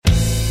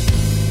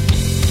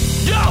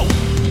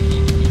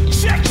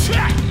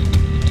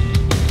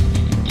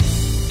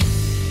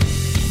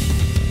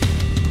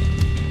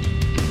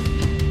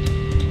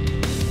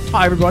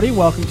Hi everybody,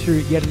 welcome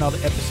to yet another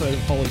episode of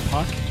Holy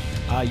Puck,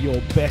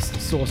 your best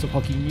source of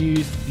hockey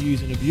news,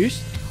 views and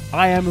abuse.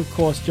 I am of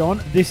course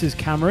John, this is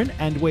Cameron,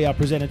 and we are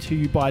presented to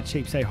you by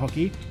Cheap Say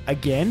Hockey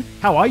again.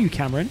 How are you,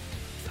 Cameron?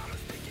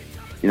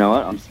 You know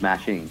what? I'm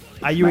smashing.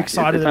 Are you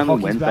excited it's that only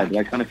hockey's Wednesday, back? but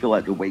I kind of feel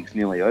like the week's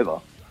nearly over.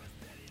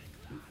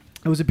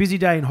 It was a busy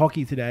day in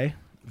hockey today,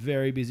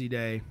 very busy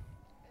day.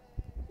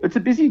 It's a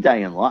busy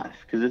day in life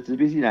because it's a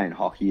busy day in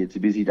hockey. It's a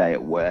busy day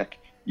at work.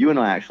 You and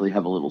I actually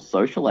have a little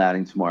social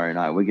outing tomorrow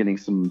night. We're getting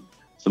some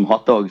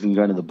hot dogs and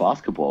going to the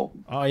basketball.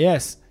 Oh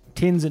yes,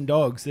 tins and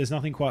dogs, there's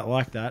nothing quite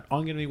like that.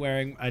 I'm going to be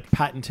wearing a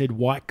patented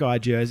white guy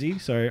jersey,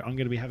 so I'm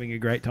going to be having a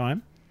great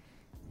time.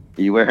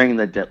 Are you wearing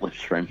the Detlef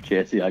Schrempf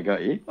jersey I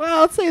got you?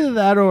 Well, it's either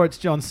that or it's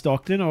John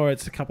Stockton or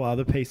it's a couple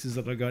other pieces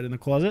that I got in the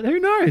closet. Who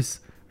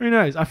knows? Who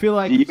knows? I feel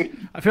like Do you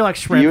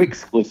Schrempf.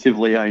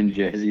 exclusively own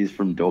jerseys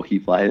from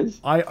dorky players?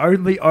 I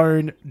only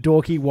own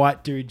dorky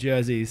white dude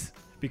jerseys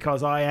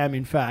because I am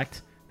in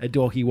fact a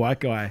dorky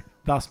white guy,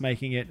 thus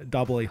making it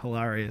doubly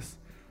hilarious.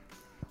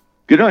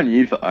 Good on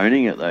you for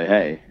owning it though,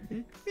 hey?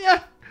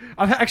 Yeah.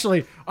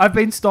 I've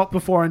been stopped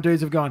before and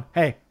dudes have gone,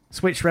 "Hey,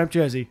 sweet Schrempf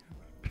jersey."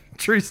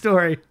 True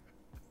story.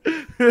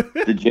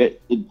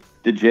 The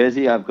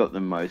jersey I've got the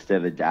most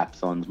ever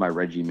daps on is my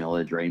Reggie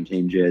Miller Dream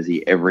Team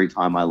jersey. Every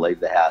time I leave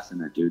the house and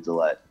the dudes are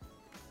like,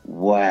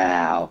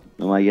 "Wow."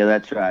 I'm like, "Yeah,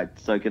 that's right.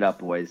 Soak it up,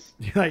 boys."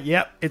 You're like,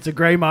 yep, it's a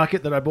grey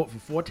market that I bought for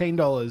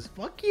 $14.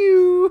 Fuck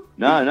you.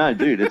 No,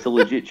 dude, it's a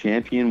legit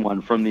champion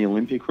one from the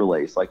Olympic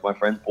release. Like, my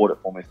friends bought it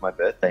for me for my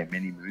birthday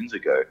many moons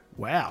ago.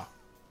 Wow.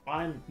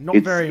 I'm not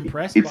very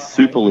impressed. It's but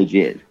super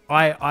legit.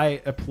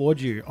 I applaud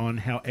you on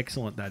how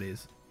excellent that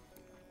is.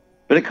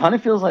 But it kind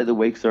of feels like the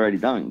week's already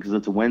done because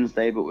it's a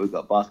Wednesday, but we've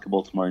got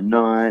basketball tomorrow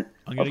night.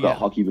 I've got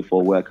hockey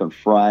before work on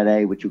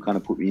Friday, which will kind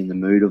of put me in the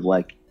mood of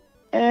like,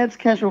 it's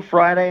casual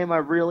Friday. Am I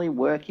really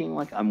working?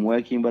 Like, I'm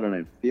working, but I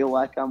don't feel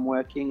like I'm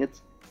working.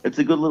 It's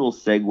a good little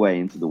segue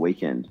into the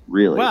weekend,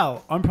 really.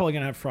 Well, I'm probably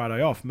going to have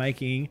Friday off,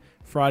 making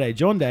Friday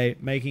John Day,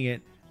 making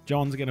it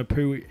John's going to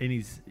poo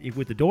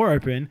with the door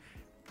open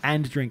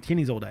and drink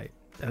tinnies all day.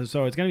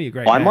 So it's going to be a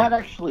great day. I might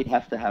actually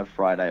have to have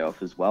Friday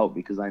off as well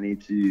because I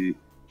need to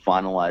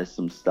finalize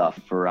some stuff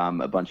for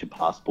a bunch of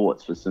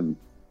passports for some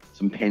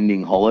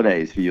pending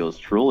holidays for yours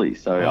truly.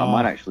 So I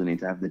might actually need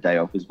to have the day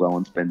off as well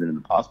and spend it in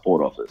the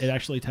passport office. It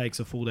actually takes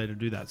a full day to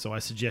do that, so I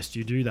suggest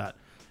you do that.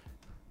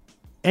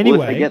 Anyway,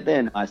 well, if I get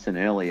there nice and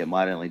early, it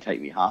might only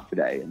take me half a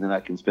day, and then I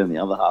can spend the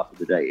other half of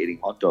the day eating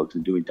hot dogs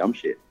and doing dumb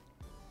shit.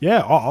 Yeah,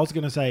 I was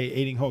going to say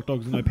eating hot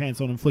dogs with no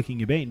pants on and flicking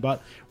your bean,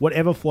 but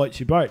whatever floats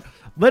your boat.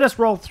 Let us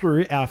roll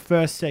through our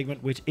first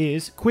segment, which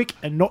is quick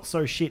and not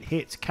so shit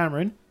hits.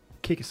 Cameron,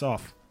 kick us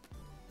off.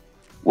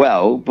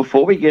 Well,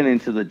 before we get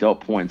into the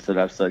dot points that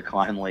I've so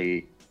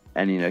kindly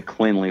and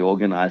cleanly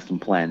organised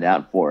and planned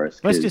out for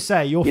us, let's just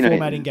say your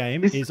formatting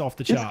game is off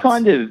the charts.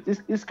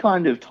 This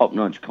kind of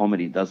top-notch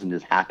comedy doesn't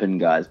just happen,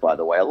 guys. By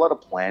the way, a lot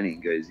of planning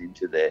goes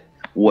into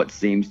what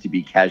seems to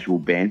be casual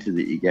banter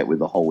that you get with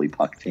the Holy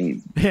Puck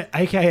team.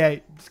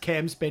 AKA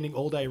Cam spending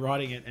all day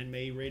writing it and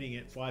me reading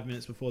it 5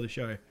 minutes before the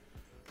show.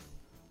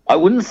 I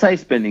wouldn't say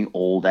spending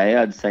all day.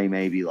 I'd say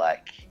maybe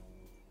like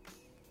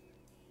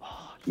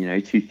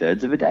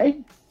 2/3 of a day.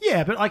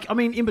 Yeah, but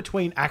in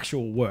between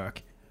actual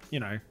work,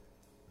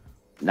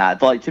 Nah,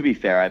 to be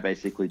fair, I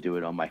basically do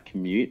it on my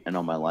commute and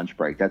on my lunch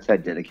break. That's how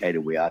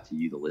dedicated we are to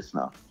you, the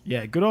listener.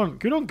 Yeah, good on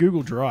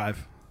Google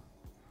Drive.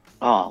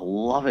 Oh,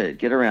 love it.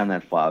 Get around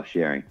that file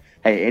sharing.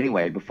 Hey,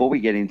 anyway, before we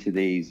get into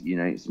these,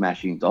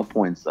 smashing dot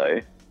points,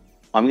 though,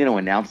 I'm going to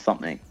announce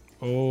something.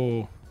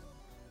 Oh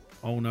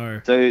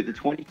no. So the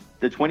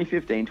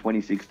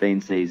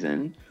 2015-2016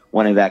 season,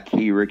 one of our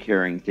key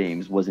recurring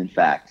themes was, in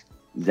fact,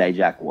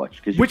 Zajac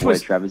Watch.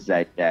 Because Travis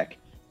Zajac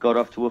got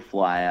off to a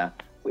flyer.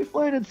 We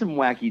floated some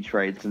wacky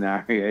trade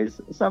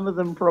scenarios. Some of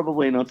them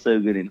probably not so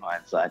good in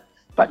hindsight.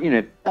 But,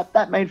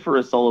 that made for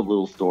a solid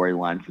little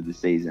storyline for the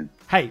season.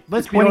 Hey,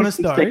 let's be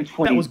honest, though.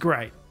 That was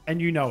great.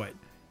 And you know it.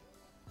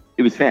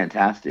 It was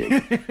fantastic.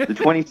 The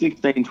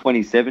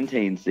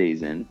 2016-2017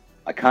 season,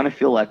 I kind of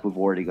feel like we've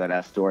already got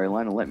our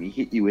storyline. And let me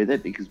hit you with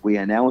it because we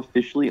are now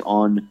officially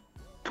on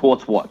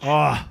Torts Watch.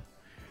 Oh,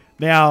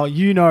 now,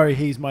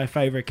 he's my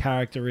favourite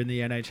character in the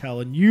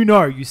NHL, and you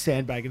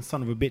sandbagging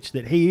son of a bitch,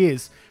 that he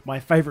is my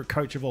favourite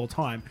coach of all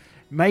time.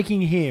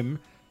 Making him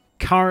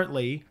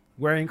currently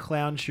wearing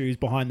clown shoes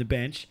behind the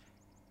bench,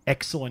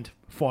 excellent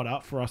fodder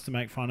for us to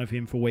make fun of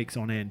him for weeks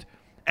on end.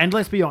 And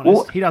let's be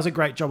honest, he does a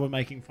great job of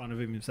making fun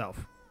of him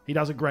himself. He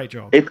does a great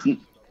job.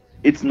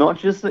 It's not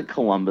just that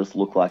Columbus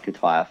looked like a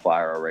tire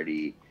fire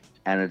already,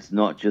 and it's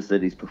not just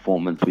that his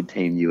performance with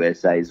Team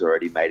USA has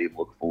already made him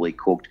look fully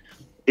cooked.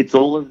 It's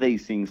all of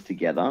these things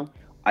together.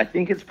 I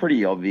think it's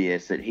pretty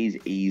obvious that he's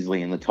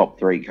easily in the top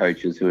 3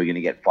 coaches who are going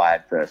to get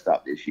fired first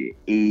up this year.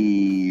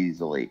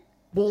 Easily.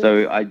 Well,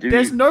 so I do.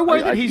 There's no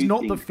way that he's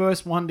not the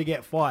first one to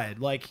get fired.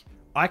 Like,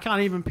 I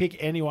can't even pick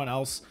anyone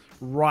else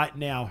right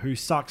now who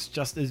sucks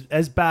just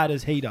as bad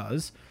as he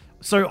does.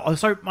 So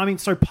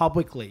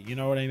publicly, you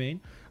know what I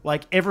mean?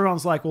 Like,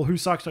 everyone's like, well, who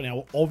sucks right now?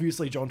 Well,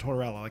 obviously John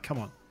Tortorella. Like, come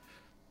on.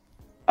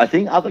 I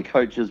think other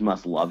coaches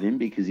must love him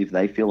because if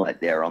they feel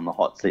like they're on the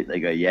hot seat, they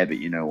go, yeah, but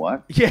you know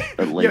what? Yeah.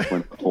 At least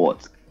when the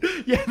Torts.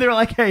 Yeah, they're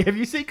like, hey, have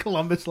you seen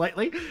Columbus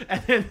lately?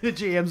 And then the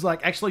GM's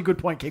like, actually, good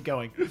point, keep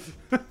going.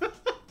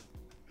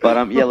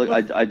 But yeah, look,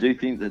 I do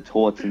think that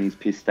Torts and his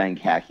piss-stained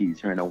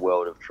khakis are in a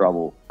world of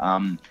trouble.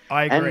 I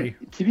agree.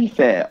 And to be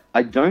fair,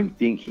 I don't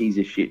think he's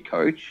a shit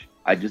coach.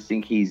 I just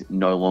think he's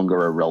no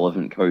longer a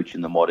relevant coach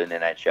in the modern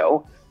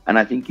NHL. And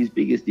I think his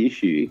biggest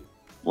issue,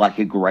 like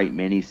a great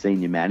many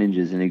senior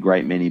managers and a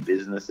great many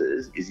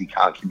businesses, is he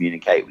can't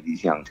communicate with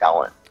his young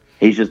talent.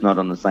 He's just not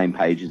on the same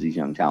page as his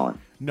young talent.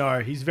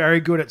 No, he's very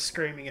good at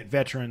screaming at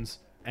veterans.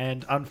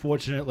 And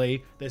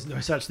unfortunately, there's no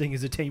such thing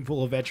as a team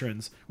full of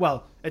veterans.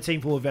 Well, a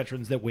team full of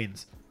veterans that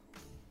wins.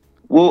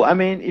 Well, I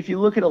mean, if you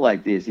look at it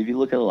like this, if you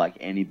look at it like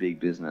any big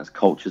business,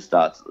 culture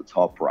starts at the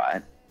top,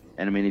 right?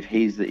 And I mean, if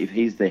he's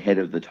the head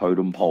of the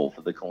totem pole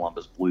for the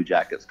Columbus Blue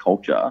Jackets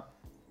culture,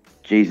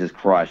 Jesus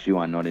Christ, you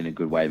are not in a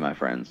good way, my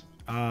friends.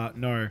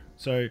 No.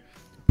 So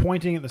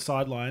pointing at the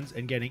sidelines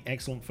and getting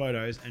excellent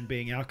photos and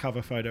being our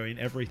cover photo in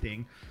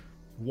everything,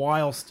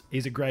 whilst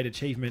is a great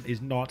achievement,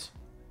 is not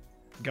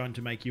going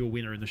to make you a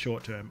winner in the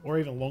short term, or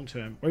even long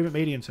term, or even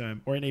medium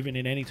term, or even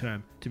in any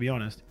term, to be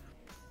honest.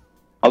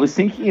 I was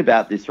thinking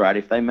about this, right?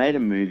 If they made a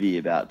movie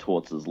about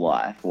Torts'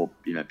 life, or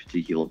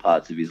particular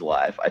parts of his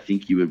life, I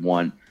think you would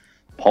want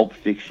Pulp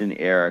Fiction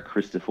era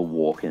Christopher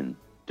Walken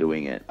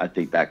doing it. I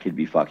think that could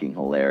be fucking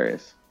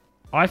hilarious.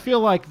 I feel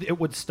like it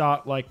would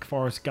start like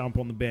Forrest Gump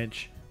on the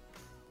bench.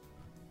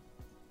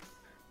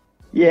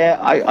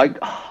 Yeah,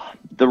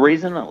 the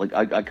reason I'm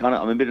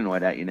a bit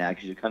annoyed at you now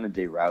because you kind of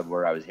derailed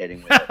where I was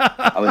heading with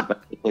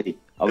it.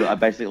 I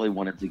basically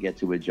wanted to get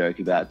to a joke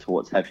about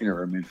Torts having to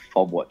remove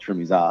fob watch from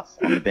his ass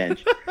on the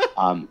bench,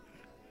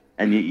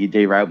 and you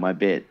derailed my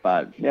bit.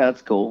 But yeah,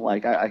 that's cool.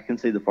 Like I can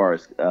see the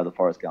Forrest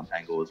Gump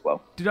angle as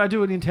well. Did I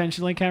do it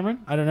intentionally,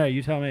 Cameron? I don't know.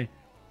 You tell me.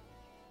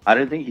 I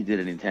don't think you did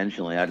it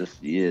intentionally.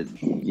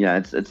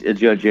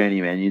 It's your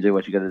journey, man. You do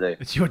what you got to do.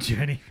 It's your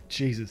journey.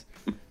 Jesus.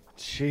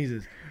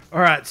 All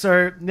right,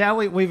 so now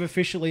we've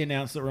officially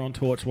announced that we're on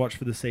Torch Watch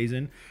for the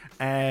season,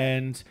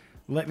 and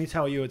let me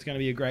tell you, it's going to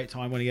be a great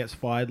time when he gets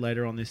fired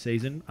later on this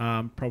season.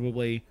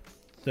 Probably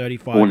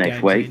 35 or games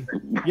next week.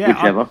 Yeah,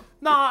 whichever.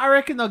 I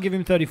reckon they'll give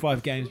him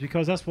 35 games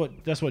because that's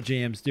what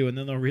GMs do, and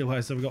then they'll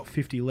realize they've got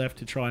 50 left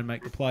to try and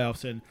make the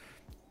playoffs, and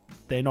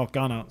they're not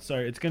gonna. So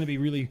it's going to be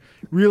really,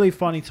 really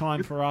funny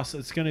time for us.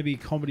 It's going to be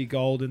comedy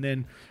gold, and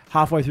then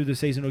halfway through the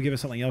season, it'll give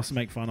us something else to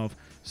make fun of.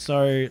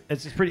 So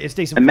it's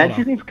decent.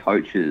 Imagine if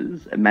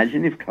coaches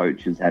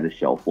had a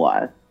shelf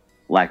life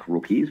like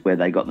rookies, where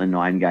they got the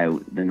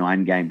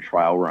 9-game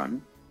trial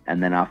run,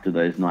 and then after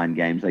those 9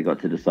 games, they got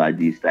to decide: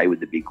 do you stay with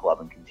the big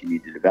club and continue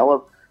to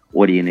develop,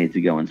 or do you need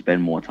to go and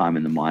spend more time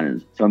in the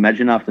minors? So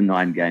imagine after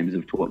 9 games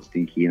of Torts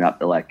stinking up,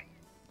 they're like,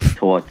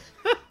 Torts,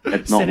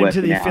 it's not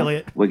working out.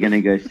 Affiliate. We're going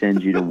to go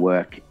send you to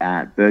work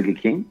at Burger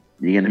King.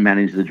 You're going to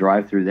manage the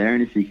drive-through there,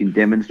 and if you can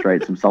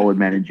demonstrate some solid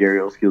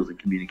managerial skills and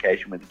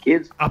communication with the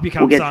kids,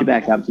 we'll get you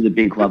back up to the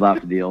big club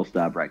after the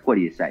All-Star break. What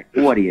do you say?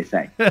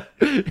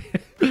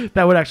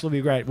 That would actually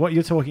be great. What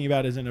you're talking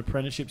about is an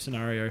apprenticeship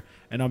scenario,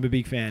 and I'm a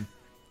big fan.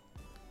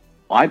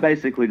 I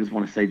basically just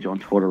want to see John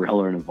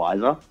Tortorella and a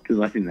visor, because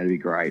I think that'd be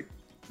great.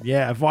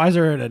 Yeah, a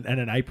visor and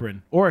an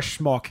apron. Or a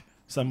schmock,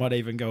 some might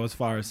even go as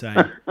far as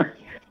saying.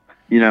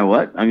 You know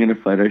what? I'm going to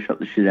Photoshop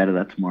the shit out of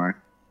that tomorrow.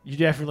 You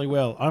definitely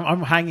will.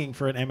 I'm hanging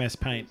for an MS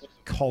Paint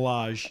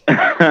collage.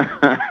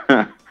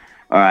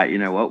 All right, you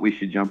know what? We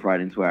should jump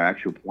right into our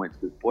actual points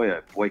because boy,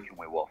 can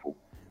we waffle.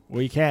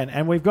 We can,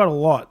 and we've got a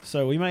lot,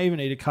 so we may even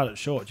need to cut it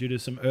short due to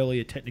some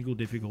earlier technical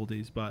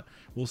difficulties, but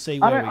we'll see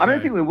where we go. I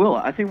don't think we will.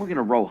 I think we're going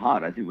to roll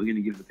hard. I think we're going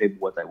to give the people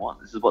what they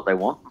want. This is what they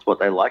want. It's what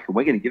they like, and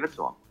we're going to give it to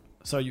them.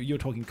 So you're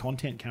talking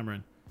content,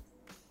 Cameron?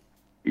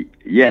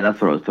 Yeah,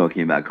 that's what I was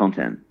talking about,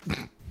 content.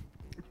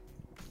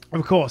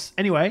 Of course.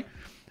 Anyway,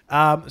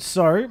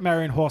 so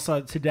Marian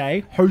Hossa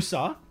today,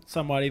 Hossa,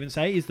 some might even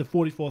say, is the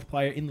 44th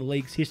player in the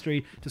league's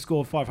history to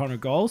score 500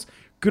 goals.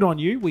 Good on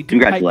you.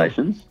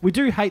 Congratulations. We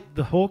do hate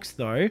the Hawks,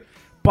 though,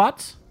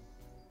 but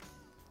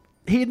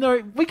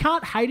we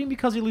can't hate him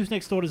because he lives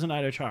next door to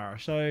Zdeno Chara,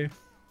 so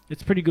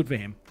it's pretty good for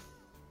him.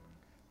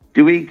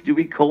 Do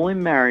we call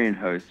him Marian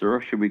Hossa, or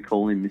should we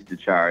call him Mr.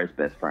 Chara's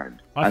best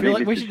friend? I feel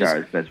like we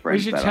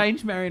should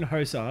change Marian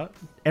Hossa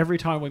every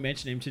time we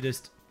mention him to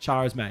just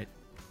Chara's mate.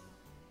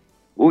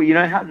 Well, you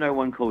know how no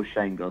one calls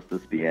Shane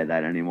Gostisbehere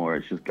that anymore?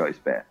 It's just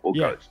Ghost Bear or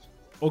Ghost.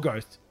 Or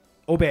Ghost.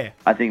 Or Bear.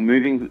 I think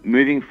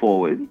moving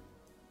forward,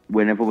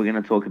 whenever we're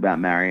going to talk about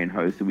Marian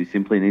Hossa, we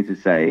simply need to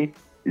say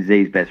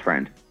Z's best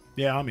friend.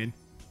 Yeah, I'm in.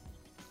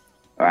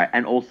 All right,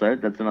 and also,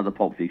 that's another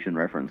Pulp Fiction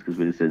reference because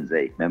we just said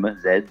Z. Remember?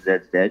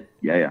 Zed's dead.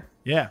 Yeah.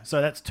 Yeah,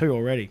 so that's 2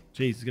 already.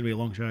 Jeez, it's going to be a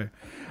long show.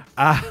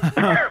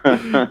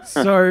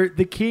 So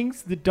the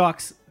Kings, the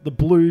Ducks, the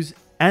Blues,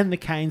 and the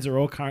Canes are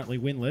all currently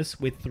winless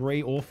with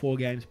 3 or 4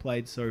 games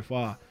played so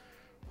far.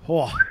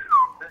 Oh,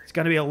 it's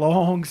going to be a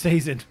long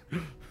season.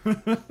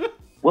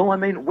 Well, I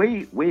mean,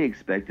 we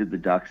expected the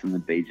Ducks and the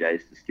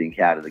BJs to stink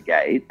out of the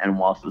gate, and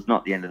whilst it's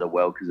not the end of the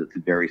world because it's a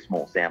very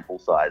small sample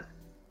size,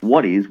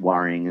 what is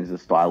worrying is the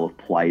style of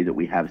play that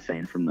we have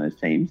seen from those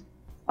teams.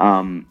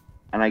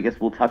 And I guess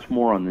we'll touch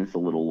more on this a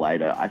little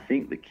later. I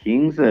think the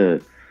Kings are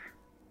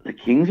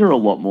a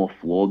lot more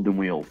flawed than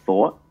we all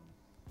thought.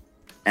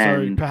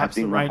 And so perhaps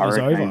I think the reign is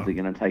over. Hurricanes are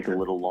going to take a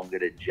little longer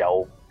to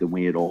gel than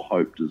we had all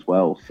hoped as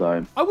well.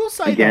 So I will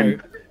say, though,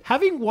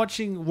 having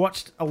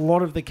watched a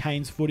lot of the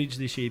Canes footage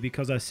this year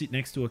because I sit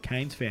next to a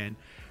Canes fan,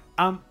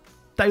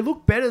 they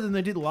look better than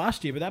they did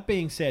last year. But that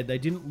being said, they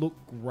didn't look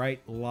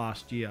great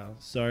last year.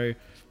 So,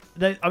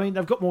 they've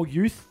got more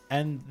youth,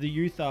 and the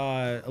youth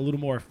are a little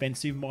more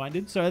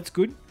offensive-minded, so that's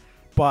good.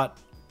 But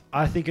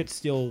I think it's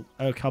still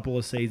a couple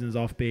of seasons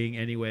off being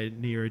anywhere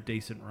near a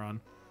decent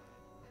run.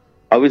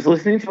 I was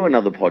listening to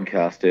another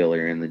podcast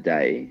earlier in the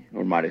day,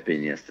 or it might have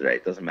been yesterday.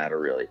 It doesn't matter,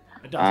 really.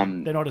 It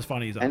doesn't. They're not as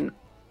funny as I.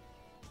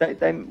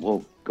 And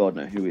well, God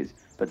knows who is.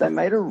 But they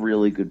made a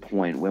really good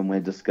point when we're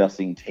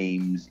discussing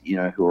teams,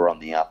 who are on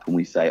the up, and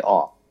we say,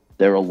 oh,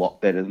 they're a lot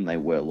better than they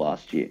were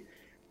last year.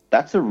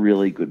 That's a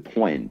really good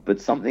point.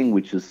 But something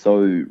which is so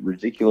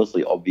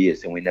ridiculously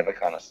obvious, and we never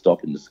kind of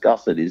stop and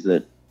discuss it, is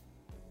that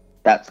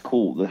that's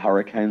cool. The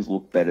Hurricanes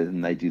look better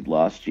than they did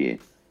last year.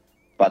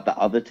 But the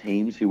other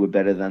teams who were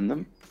better than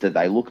them, did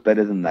they look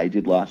better than they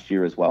did last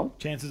year as well?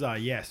 Chances are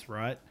yes,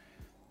 right?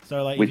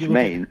 So, which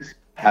means,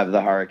 have the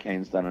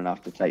Hurricanes done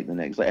enough to take the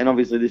next? And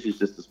obviously, this is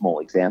just a small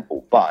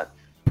example, but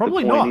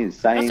probably the point not. Is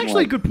saying, that's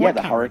actually a good point.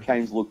 Yeah, the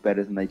Hurricanes look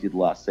better than they did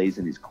last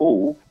season is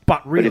cool.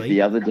 But really,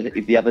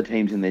 if the other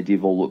teams in their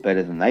div all look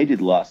better than they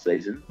did last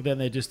season, then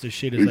they're just as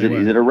shit as they were.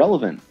 Is it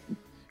irrelevant?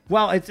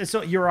 Well,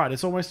 you're right.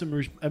 It's almost a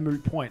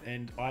moot point,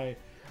 and I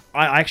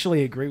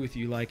actually agree with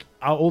you. Like,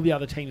 all the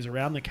other teams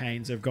around the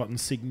Canes have gotten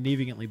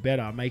significantly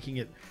better, making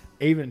it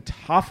even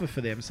tougher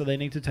for them. So they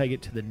need to take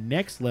it to the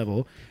next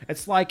level.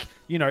 It's like,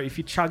 if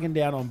you're chugging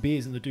down on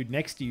beers and the dude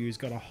next to you's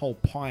got a whole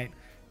pint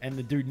and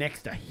the dude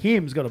next to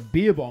him's got a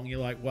beer bong, you're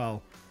like,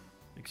 well,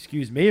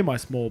 excuse me and my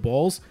small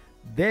balls,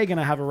 they're going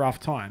to have a rough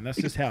time. That's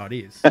just how it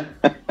is.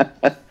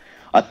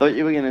 I thought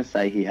you were going to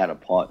say he had a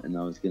pot, and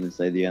I was going to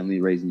say the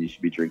only reason you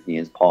should be drinking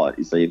his pot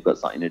is so you've got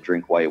something to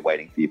drink while you're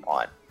waiting for your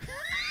pint.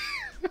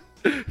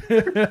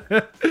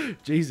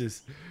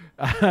 Jesus.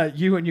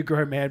 You and your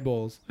grown man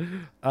balls.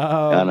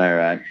 I know,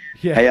 right?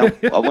 Yeah. Hey,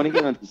 I want to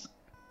get on to,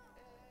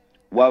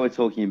 while we're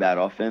talking about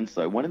offense,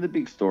 so one of the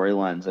big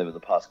storylines over the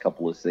past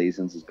couple of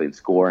seasons has been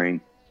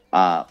scoring.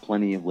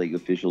 Plenty of league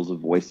officials have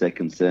voiced their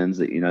concerns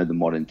that, the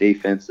modern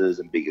defenses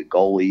and bigger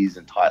goalies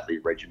and tightly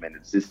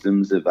regimented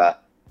systems have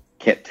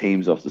kept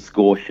teams off the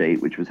score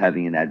sheet, which was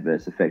having an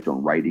adverse effect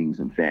on ratings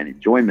and fan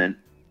enjoyment.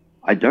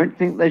 I don't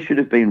think they should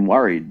have been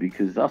worried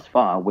because thus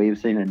far we have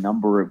seen a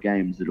number of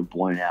games that have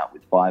blown out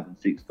with 5 and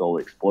 6 goal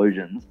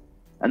explosions,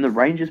 and the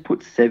Rangers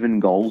put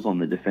 7 goals on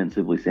the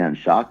defensively sound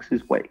Sharks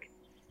this week.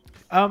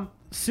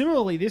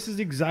 Similarly, this is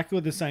exactly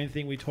the same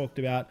thing we talked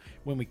about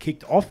when we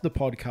kicked off the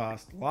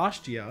podcast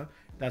last year.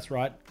 That's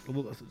right.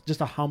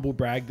 Just a humble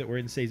brag that we're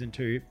in season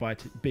 2 by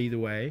Be The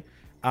Way.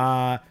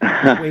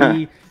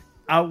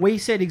 We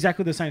said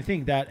exactly the same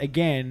thing, that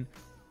again,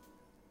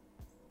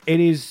 it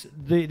is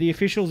the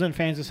officials and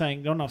fans are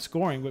saying not enough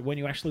scoring, but when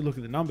you actually look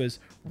at the numbers,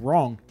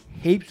 wrong.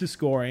 Heaps of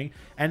scoring.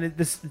 And at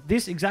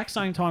this exact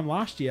same time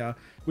last year,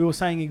 we were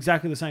saying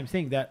exactly the same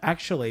thing, that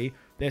actually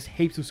there's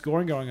heaps of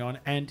scoring going on.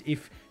 And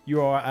if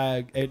you're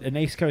an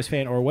East Coast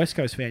fan or a West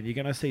Coast fan, you're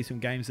going to see some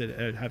games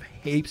that have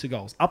heaps of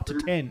goals, up to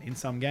 10 in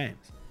some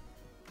games.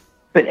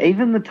 But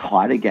even the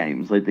tighter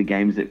games, like the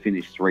games that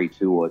finish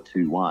 3-2 or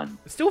 2-1,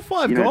 it's still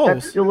 5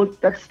 goals.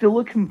 That's still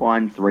a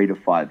combined 3 to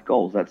 5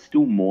 goals. That's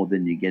still more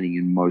than you're getting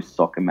in most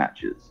soccer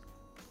matches.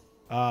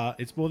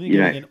 It's more than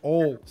you're getting in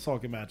all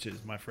soccer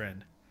matches, my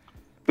friend.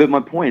 But my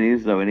point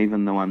is, though, and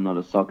even though I'm not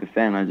a soccer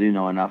fan, I do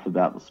know enough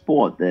about the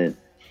sport that,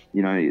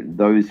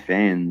 those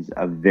fans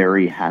are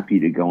very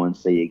happy to go and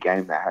see a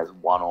game that has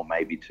 1 or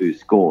maybe 2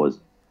 scores.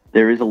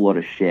 There is a lot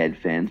of shared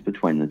fans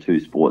between the two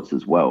sports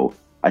as well.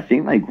 I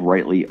think they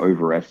greatly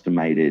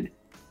overestimated,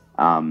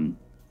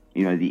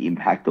 the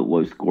impact that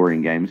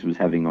low-scoring games was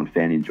having on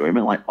fan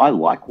enjoyment. Like, I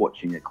like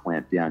watching a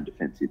clamped-down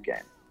defensive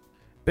game.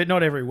 But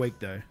not every week,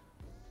 though.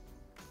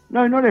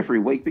 No, not every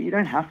week, but you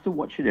don't have to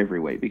watch it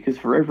every week, because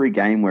for every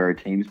game where a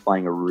team's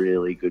playing a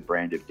really good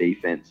brand of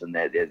defense and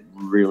they're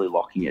really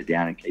locking it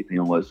down and keeping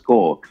a low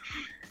score,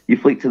 you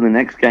flick to the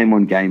next game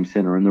on Game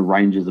Center and the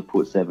Rangers have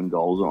put 7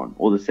 goals on,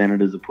 or the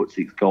Senators have put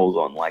 6 goals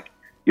on. Like,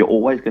 you're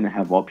always going to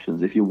have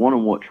options. If you want to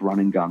watch run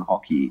and gun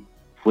hockey,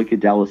 flick a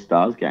Dallas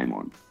Stars game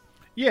on.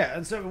 Yeah,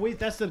 and so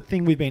that's the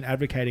thing we've been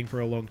advocating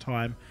for a long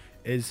time,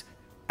 is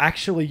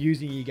actually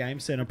using your Game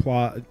Center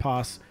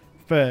pass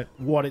for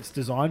what it's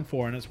designed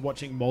for, and it's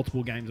watching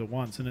multiple games at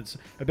once, and it's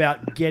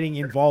about getting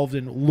involved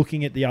and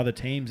looking at the other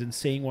teams and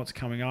seeing what's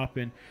coming up.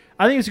 And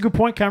I think it's a good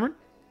point, Cameron.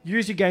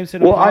 Use your Game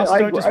Center pass.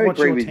 Don't just watch your team. I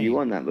agree with you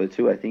on that, though,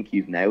 too. I think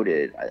you've nailed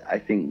it. I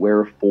think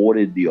we're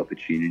afforded the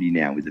opportunity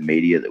now with the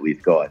media that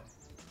we've got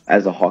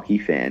as a hockey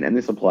fan, and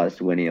this applies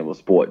to any other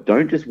sport.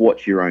 Don't just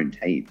watch your own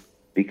team,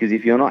 because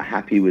if you're not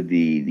happy with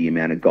the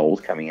amount of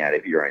goals coming out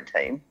of your own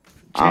team,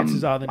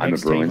 chances are the I'm a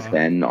next Bruins team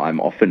fan. I'm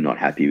often not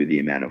happy with the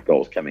amount of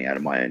goals coming out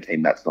of my own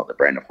team. That's not the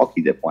brand of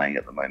hockey they're playing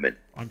at the moment.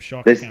 I'm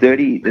shocked.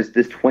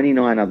 There's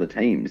 29 other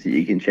teams that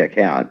you can check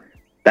out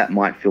that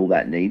might fill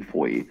that need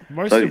for you.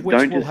 Most of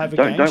which will have a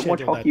game don't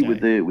watch hockey with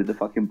the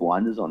fucking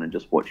blinders on and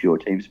just watch your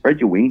team. Spread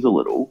your wings a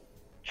little.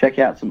 Check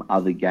out some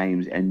other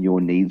games, and your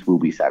needs will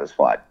be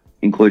satisfied,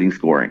 including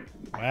scoring.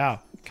 Wow.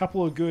 A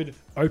couple of good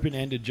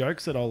open-ended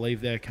jokes that I'll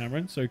leave there,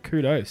 Cameron. So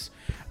kudos.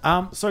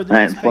 So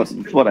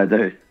it's what I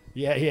do.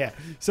 Yeah.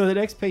 So the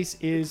next piece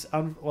is,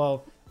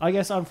 I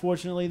guess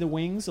unfortunately the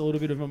Wings, a little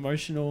bit of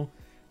emotional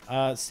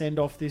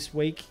send-off this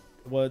week.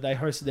 Well, they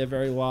hosted their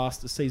very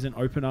last season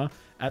opener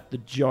at the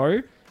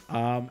Joe.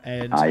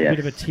 And a bit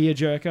of a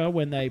tearjerker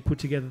when they put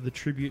together the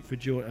tribute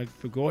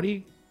for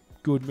Gordy.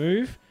 Good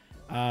move.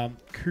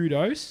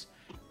 Kudos.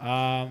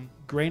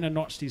 Greener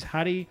notched his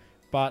Hattie,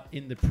 but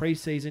in the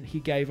preseason he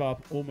gave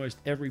up almost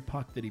every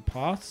puck that he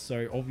passed.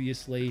 So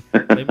obviously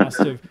they must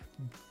have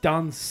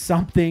done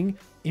something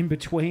in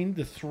between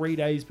the 3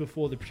 days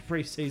before the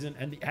preseason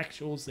and the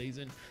actual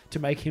season to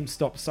make him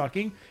stop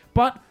sucking.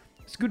 But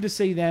it's good to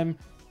see them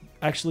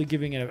actually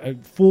giving a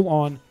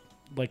full-on,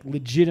 like,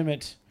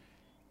 legitimate,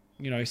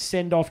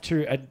 send off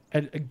to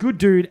a good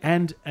dude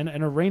and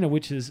an arena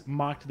which has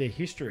marked their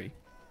history.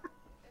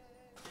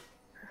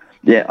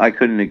 Yeah, I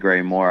couldn't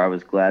agree more. I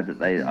was glad that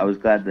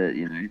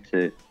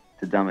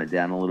to dumb it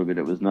down a little bit,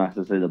 it was nice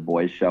to see the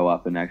boys show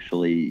up and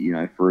actually,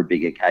 for a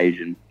big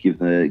occasion, give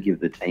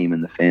the team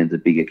and the fans a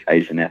big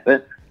occasion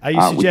effort. Are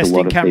you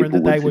suggesting, Cameron,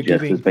 that they were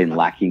giving... has been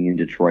lacking in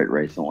Detroit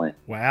recently?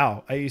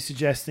 Wow. Are you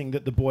suggesting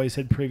that the boys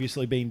had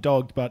previously been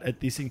dogged, but at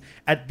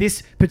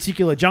this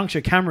particular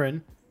juncture,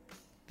 Cameron,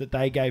 that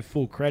they gave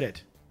full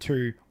credit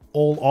to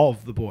all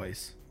of the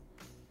boys?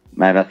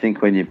 Mate, I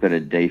think when you've got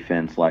a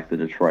defense like the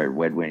Detroit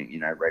Red Wings,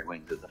 Red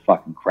Wings is a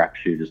fucking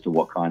crapshoot as to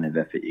what kind of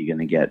effort you're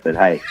going to get. But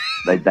hey,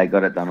 they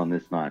got it done on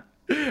this night.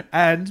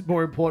 And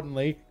more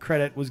importantly,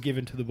 credit was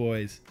given to the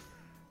boys.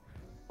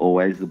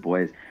 Always the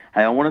boys.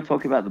 Hey, I want to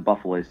talk about the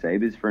Buffalo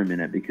Sabres for a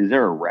minute because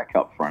they're a wreck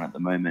up front at the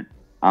moment.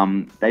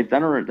 They've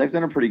done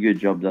a pretty good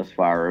job thus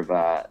far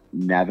of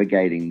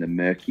navigating the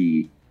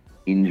murky,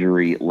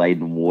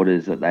 injury-laden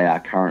waters that they are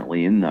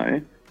currently in,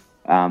 though.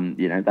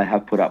 They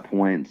have put up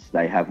points.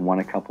 They have won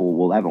a couple.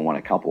 Well, they haven't won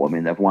a couple. I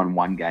mean, they've won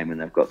one game and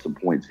they've got some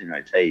points in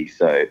OT.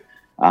 So,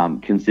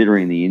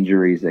 considering the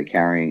injuries they're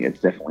carrying, it's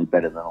definitely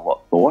better than a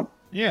lot thought.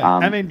 Yeah,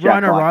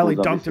 Ryan O'Reilly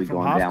dunked it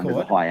from half down court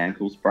with a high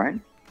ankle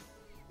sprain.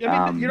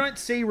 Yeah, you don't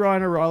see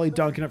Ryan O'Reilly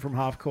dunking it from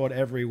half court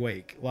every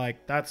week.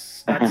 Like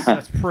that's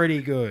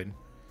pretty good.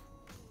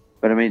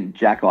 But I mean,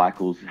 Jack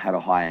Eichel's had a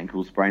high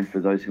ankle sprain. For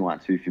those who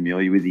aren't too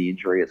familiar with the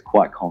injury, it's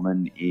quite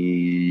common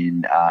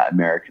in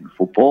American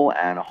football,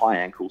 and a high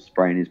ankle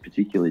sprain is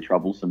particularly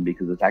troublesome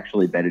because it's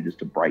actually better just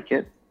to break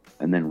it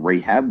and then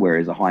rehab,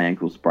 whereas a high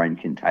ankle sprain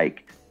can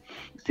take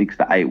 6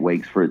 to 8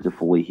 weeks for it to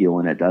fully heal,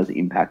 and it does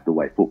impact the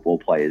way football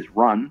players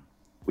run,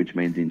 which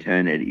means in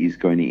turn it is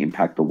going to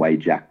impact the way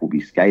Jack will be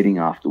skating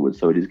afterwards,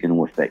 so it is going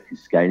to affect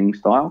his skating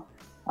style.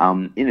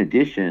 In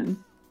addition,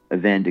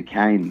 Evander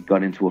Kane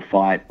got into a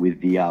fight with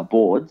the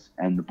boards,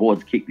 and the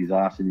boards kicked his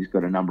ass, and he's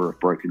got a number of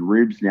broken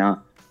ribs.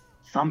 Now,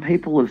 some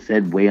people have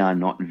said we are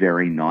not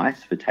very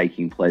nice for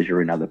taking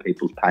pleasure in other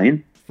people's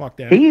pain. Fuck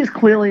that. He is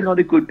clearly not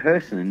a good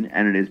person,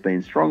 and it has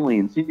been strongly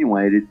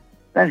insinuated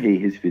that he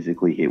has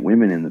physically hit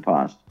women in the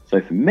past. So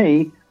for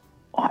me,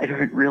 I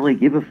don't really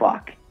give a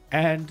fuck.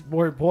 And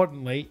more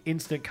importantly,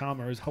 instant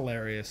karma is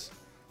hilarious.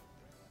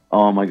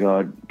 Oh my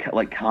God.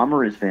 Like,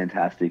 karma is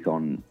fantastic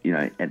on,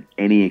 at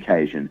any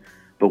occasion.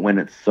 But when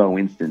it's so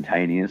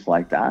instantaneous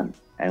like that,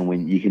 and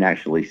when you can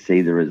actually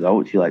see the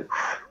results, you're like,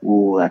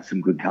 oh, that's some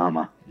good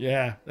karma.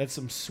 Yeah, that's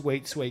some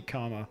sweet, sweet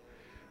karma.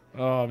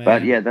 Oh, man.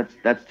 But yeah, that's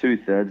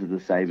 2/3 of the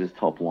Sabres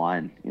top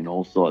line in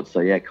all sorts. So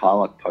yeah,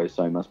 Kyle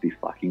Okposo must be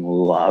fucking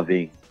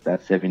loving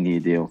that 7-year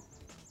deal.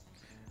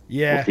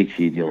 Yeah. Or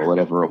 6-year deal or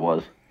whatever it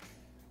was.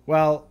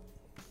 Well,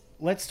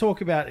 let's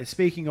talk about,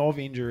 speaking of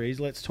injuries,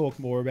 let's talk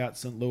more about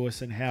St.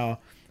 Louis and how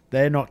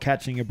they're not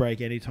catching a break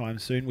anytime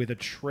soon with a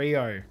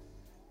trio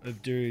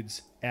of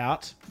dudes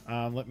out.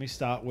 Let me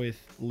start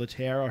with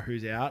Laterra,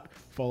 who's out,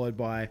 followed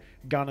by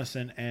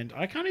Gunnison, and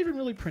I can't even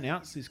really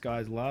pronounce this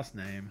guy's last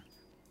name.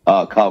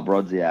 Kyle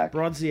Brodziak.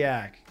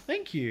 Brodziak.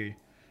 Thank you.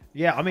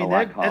 Yeah, I mean,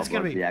 that's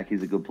going to be...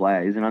 He's a good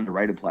player. He's an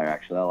underrated player,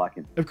 actually. I like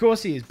him. Of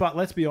course he is, but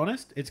let's be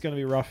honest, it's going to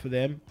be rough for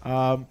them.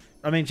 I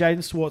mean,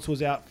 Jaden Swartz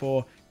was out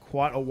for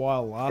quite a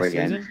while last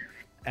season,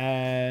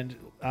 and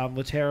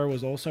Laterra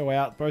was also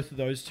out. Both of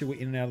those two were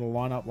in and out of the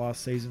lineup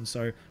last season,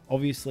 so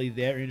obviously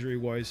their injury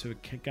woes are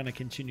going to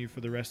continue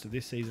for the rest of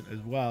this season as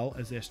well,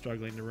 as they're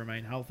struggling to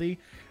remain healthy.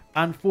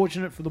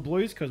 Unfortunate for the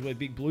Blues, because we're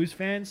big Blues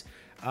fans,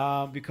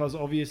 because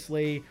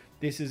obviously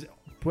this is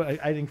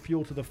adding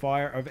fuel to the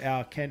fire of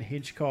our Ken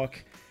Hitchcock,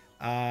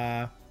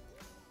 I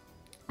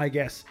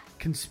guess,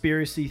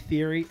 conspiracy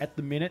theory at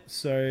the minute.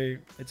 So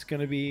it's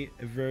going to be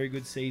a very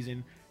good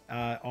season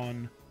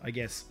on, I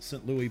guess,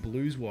 St. Louis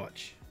Blues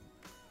watch.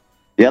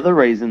 The other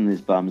reason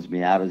this bums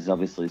me out is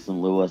obviously St.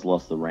 Louis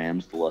lost the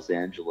Rams to Los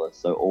Angeles,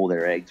 so all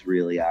their eggs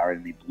really are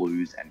in the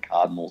Blues and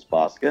Cardinals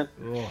basket,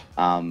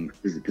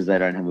 because they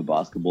don't have a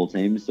basketball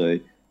team. So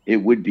it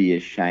would be a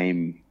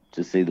shame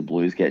to see the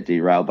Blues get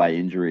derailed by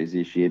injuries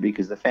this year,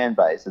 because the fan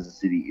base as a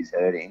city is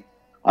hurting.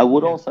 I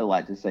would also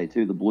like to say,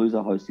 too, the Blues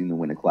are hosting the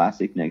Winter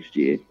Classic next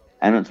year,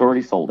 and it's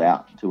already sold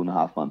out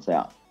 2.5 months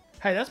out.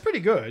 Hey, that's pretty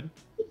good.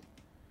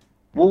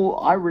 Well,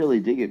 I really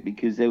dig it,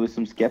 because there was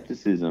some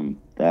skepticism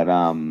that,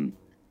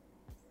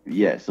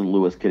 St.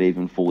 Louis could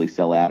even fully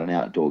sell out an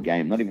outdoor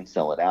game. Not even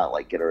sell it out,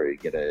 like get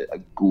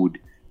a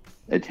good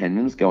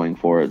attendance going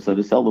for it. So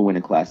to sell the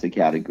Winter Classic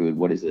out a good,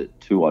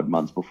 2 odd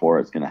months before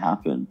it's going to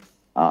happen,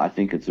 I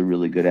think it's a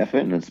really good effort,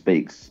 and it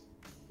speaks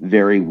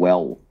very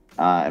well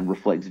and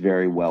reflects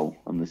very well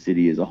on the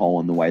city as a whole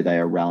and the way they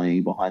are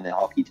rallying behind their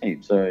hockey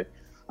team. So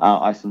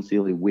I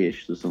sincerely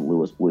wish the St.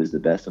 Louis Blues the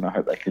best, and I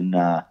hope they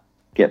can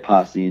get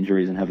past the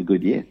injuries and have a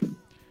good year.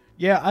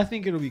 Yeah, I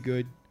think it'll be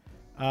good.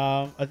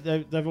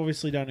 They've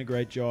obviously done a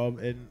great job,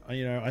 and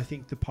I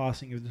think the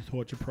passing of the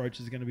torch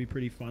approach is going to be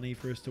pretty funny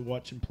for us to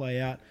watch and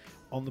play out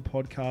on the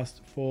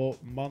podcast for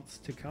months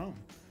to come.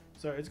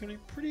 So it's going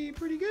to be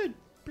pretty good.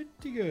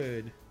 Pretty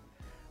good.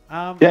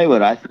 Tell you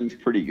what I think is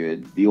pretty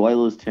good. The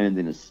Oilers turned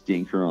in a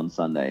stinker on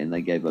Sunday, and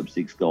they gave up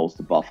 6 goals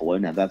to Buffalo.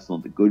 Now, that's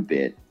not the good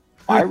bit.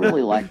 I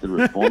really like the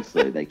response,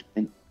 though.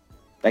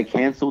 They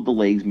cancelled the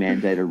league's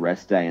mandated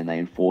rest day, and they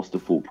enforced a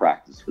full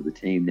practice for the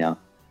team. Now,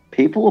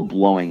 people are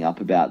blowing up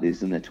about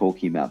this, and they're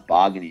talking about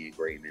bargaining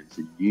agreements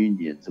and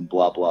unions and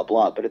blah, blah,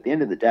 blah. But at the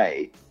end of the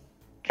day,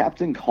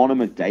 Captain Connor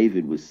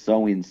McDavid was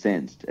so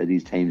incensed at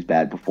his team's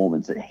bad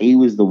performance that he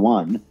was the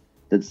one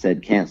that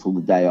said, cancel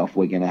the day off.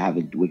 We're gonna have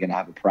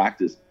a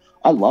practice.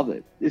 I love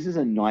it. This is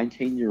a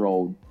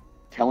 19-year-old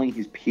telling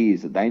his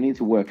peers that they need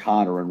to work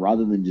harder, and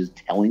rather than just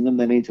telling them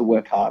they need to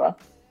work harder,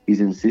 he's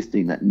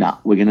insisting that,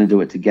 we're going to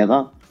do it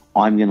together.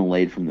 I'm going to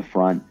lead from the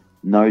front.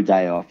 No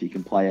day off. You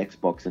can play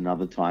Xbox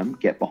another time.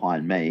 Get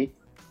behind me.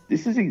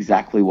 This is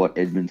exactly what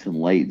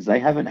Edmonton leads. They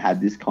haven't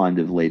had this kind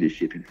of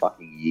leadership in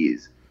fucking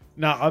years.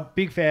 No, I'm a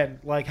big fan.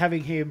 Like,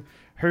 having him,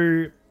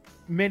 who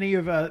many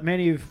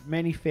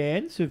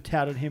fans who have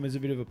touted him as a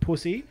bit of a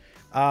pussy,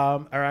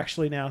 are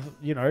actually now,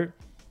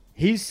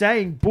 he's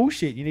saying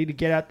bullshit. You need to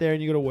get out there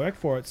and you got to work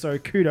for it. So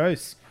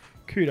kudos,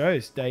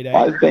 Day.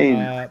 I've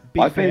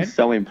been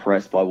so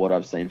impressed by what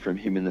I've seen from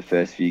him in the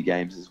first few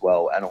games as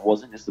well. And it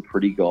wasn't just the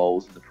pretty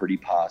goals and the pretty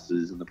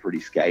passes and the pretty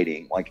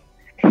skating. Like,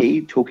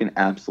 he took an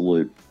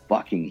absolute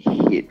fucking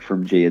hit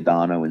from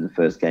Giordano in the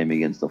first game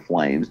against the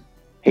Flames.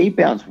 He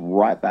bounced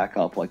right back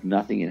up like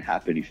nothing had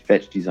happened. He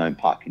fetched his own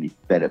puck and he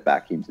fed it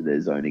back into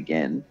their zone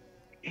again.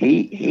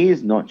 He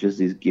is not just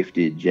this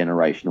gifted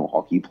generational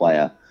hockey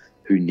player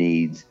who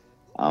needs,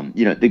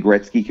 the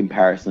Gretzky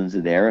comparisons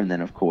are there. And then,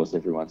 of course,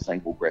 everyone's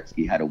saying, well,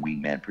 Gretzky had a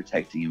wingman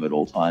protecting him at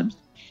all times.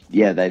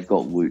 Yeah, they've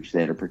got Luch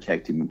there to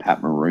protect him and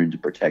Pat Maroon to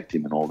protect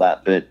him and all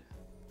that. But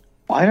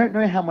I don't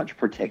know how much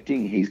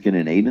protecting he's going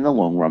to need in the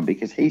long run,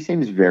 because he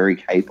seems very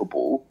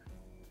capable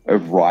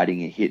of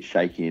riding a hit,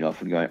 shaking it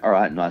off and going, all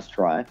right, nice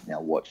try.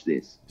 Now watch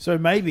this. So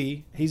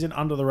maybe he's an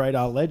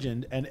under-the-radar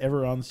legend and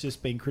everyone's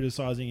just been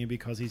criticizing him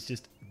because he's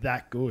just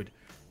that good.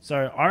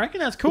 So I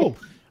reckon that's cool.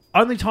 Yeah.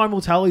 Only time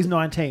will tell. He's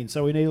 19,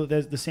 so we need.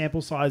 The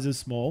sample size is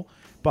small.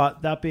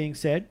 But that being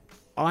said,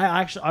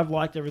 I've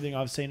liked everything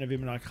I've seen of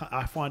him, and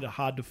I find it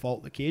hard to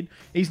fault the kid.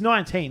 He's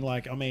 19.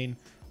 Like, I mean,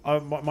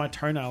 my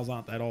toenails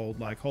aren't that old.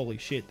 Like, holy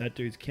shit, that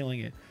dude's killing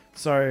it.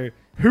 So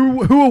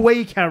who are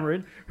we,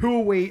 Cameron? Who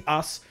are we,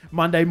 us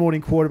Monday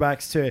morning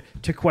quarterbacks,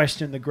 to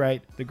question the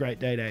great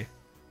Day?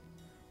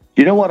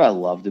 You know what I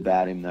loved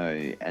about him,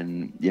 though?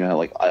 And,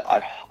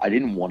 I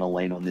didn't want to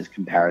lean on this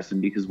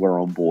comparison because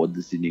we're on board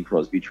the Sidney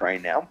Crosby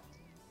train now.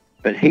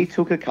 But he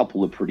took a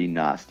couple of pretty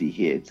nasty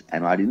hits,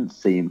 and I didn't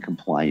see him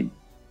complain.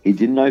 He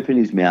didn't open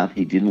his mouth.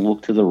 He didn't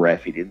look to the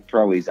ref. He didn't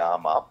throw his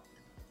arm up.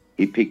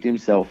 He picked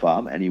himself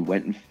up, and he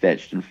went and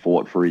fetched and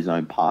fought for his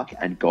own puck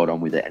and got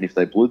on with it. And if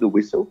they blew the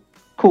whistle,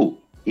 cool.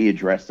 He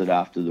addressed it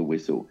after the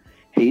whistle.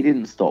 He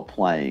didn't stop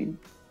playing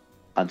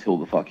until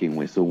the fucking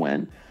whistle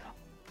went.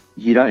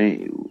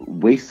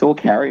 We saw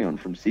carry on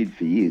from Sid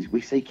for years.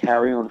 We see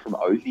carry on from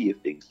Ovi if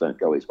things don't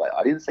go his way.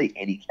 I didn't see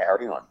any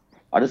carry on.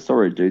 I just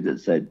saw a dude that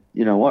said,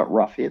 you know what,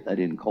 rough hit. They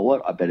didn't call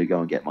it. I better go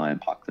and get my own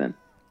puck then.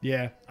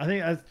 Yeah, I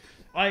think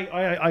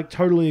I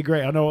totally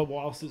agree. I know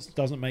whilst this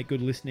doesn't make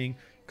good listening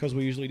because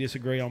we usually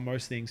disagree on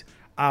most things,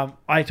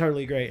 I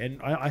totally agree.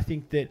 And I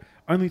think that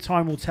only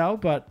time will tell.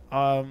 But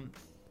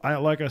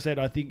like I said,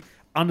 I think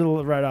under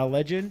the radar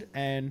legend,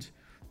 and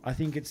I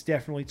think it's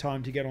definitely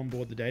time to get on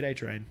board the Day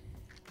train.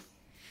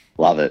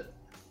 Love it.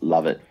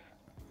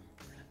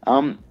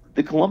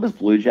 The Columbus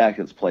Blue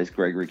Jackets placed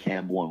Gregory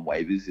Campbell on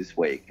waivers this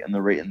week,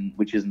 and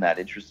which isn't that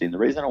interesting. The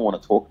reason I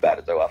want to talk about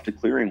it, though, after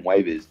clearing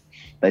waivers,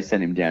 they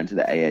sent him down to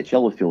the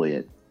AHL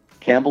affiliate.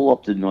 Campbell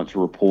opted not to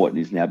report and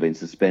he's now been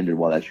suspended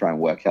while they try and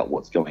work out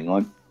what's going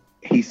on.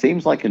 He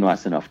seems like a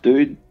nice enough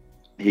dude.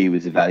 He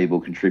was a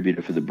valuable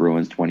contributor for the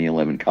Bruins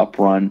 2011 Cup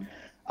run,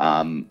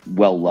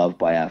 well loved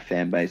by our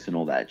fan base and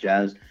all that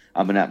jazz.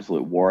 I'm an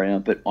absolute warrior,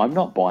 but I'm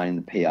not buying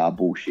the PR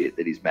bullshit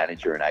that his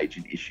manager and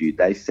agent issued.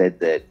 They said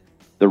that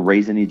the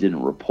reason he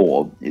didn't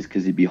report is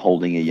because he'd be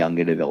holding a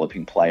younger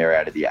developing player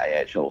out of the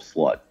AHL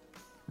slot.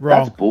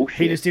 Wrong. That's bullshit.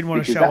 He just didn't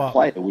want to show that up.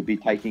 Player would be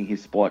taking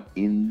his spot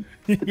in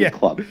the big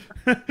club.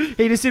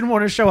 He just didn't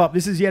want to show up.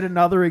 This is yet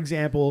another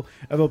example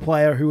of a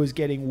player who was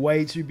getting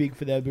way too big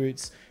for their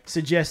boots,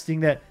 suggesting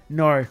that,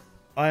 no,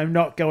 I am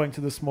not going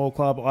to the small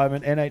club. I'm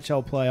an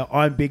NHL player.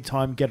 I'm big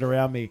time. Get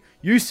around me.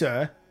 You,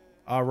 sir,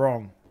 are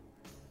wrong.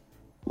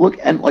 Look,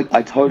 and like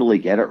I totally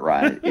get it,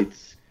 right?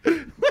 It's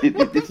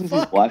this is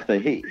his life, though.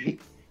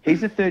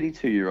 He's a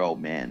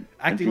 32-year-old man,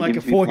 acting like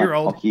a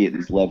 4-year-old. Hockey at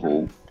this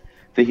level.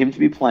 For him to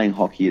be playing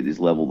hockey at this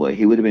level, though,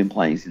 he would have been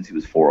playing since he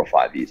was 4 or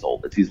 5 years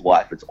old. It's his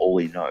life. It's all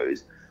he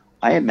knows.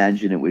 I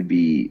imagine it would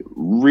be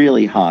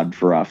really hard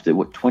for after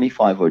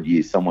 25 odd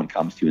years, someone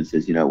comes to you and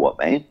says, "You know what,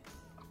 mate?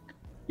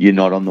 You're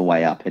not on the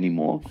way up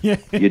anymore.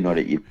 You're not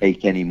at your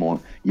peak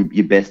anymore.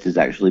 Your best is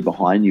actually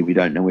behind you. We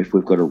don't know if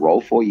we've got a role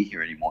for you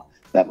here anymore."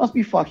 That must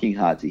be fucking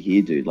hard to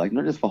hear, dude. Like,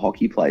 not just for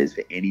hockey players,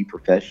 for any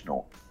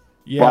professional.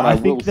 Yeah, but I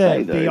think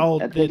that the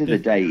old... At the end of the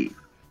day...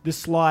 The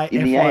slight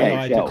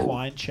FYI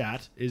decline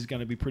chat is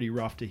going to be pretty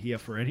rough to hear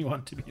for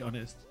anyone, to be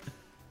honest.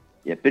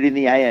 Yeah, but in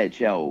the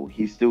AHL,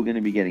 he's still going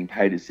to be getting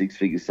paid a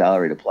 6-figure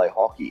salary to play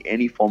hockey,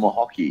 any form of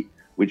hockey,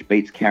 which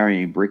beats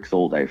carrying bricks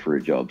all day for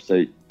a job.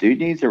 So dude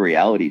needs a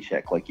reality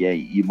check. Like, yeah,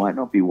 you might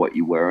not be what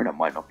you were and it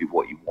might not be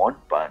what you want,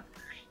 but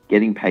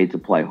getting paid to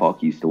play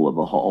hockey is still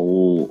a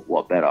whole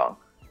lot better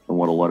than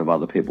what a lot of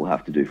other people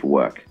have to do for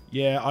work.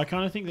 Yeah, I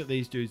kind of think that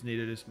these dudes need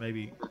to just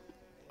maybe,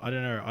 I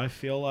don't know, I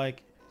feel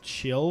like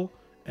chill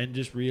and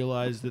just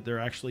realize that they're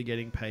actually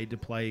getting paid to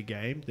play a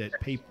game. That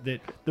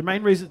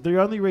the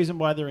only reason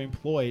why they're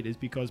employed is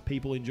because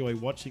people enjoy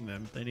watching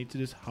them. They need to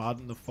just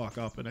harden the fuck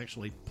up and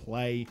actually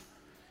play.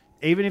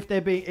 Even if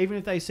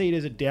they see it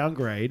as a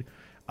downgrade,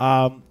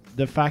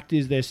 the fact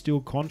is they're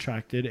still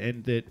contracted,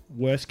 and that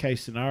worst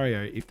case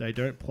scenario, if they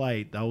don't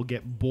play, they'll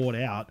get bought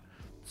out.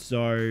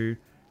 So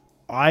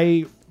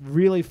I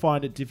really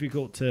find it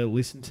difficult to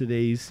listen to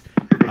these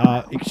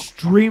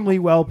extremely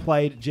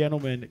well-played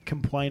gentlemen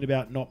complain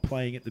about not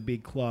playing at the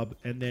big club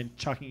and then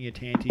chucking a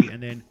tanty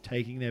and then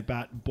taking their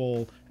bat and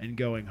ball and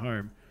going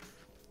home.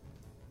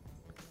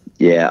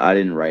 Yeah, I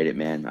didn't rate it,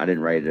 man. I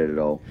didn't rate it at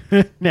all.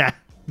 Nah,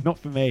 not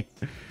for me.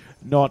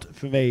 Not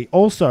for me.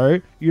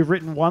 Also, you've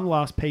written one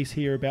last piece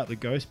here about the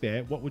Ghost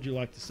Bear. What would you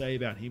like to say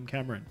about him,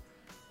 Cameron?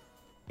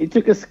 He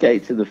took a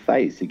skate to the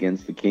face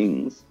against the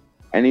Kings,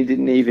 and he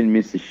didn't even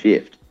miss a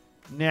shift.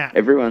 Nah.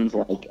 Everyone's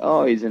like,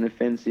 oh, he's an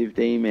offensive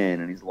D-man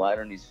and he's light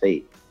on his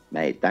feet.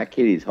 Mate, that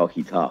kid is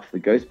hockey tough. The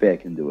Ghost Bear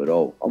can do it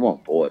all. I'm on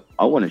board.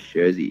 I want a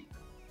jersey.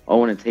 I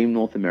want a Team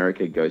North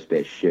America Ghost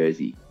Bear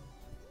jersey.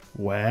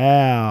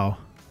 Wow.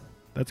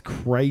 That's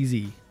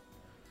crazy.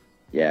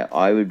 Yeah,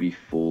 I would be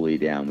fully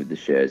down with the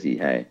jersey,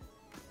 hey.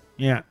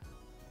 Yeah,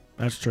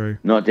 that's true.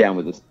 Not down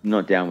with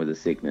the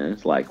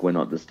sickness. Like, we're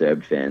not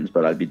Disturbed fans,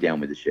 but I'd be down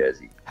with the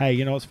jersey. Hey,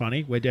 you know what's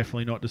funny? We're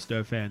definitely not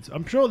Disturbed fans.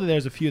 I'm sure that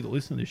there's a few that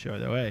listen to the show,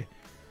 though, eh?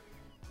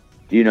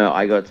 Do you know,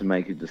 I got to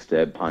make a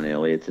Disturbed pun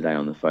earlier today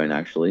on the phone,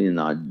 actually,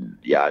 and I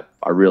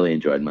really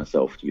enjoyed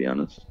myself, to be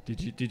honest.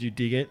 Did you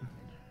dig it?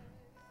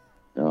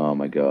 Oh,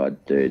 my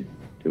God, dude.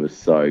 It was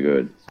so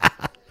good.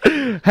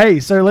 Hey,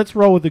 so let's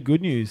roll with the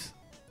good news.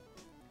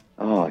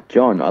 Oh,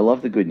 John, I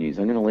love the good news.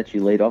 I'm going to let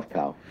you lead off,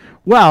 pal.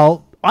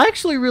 Well, I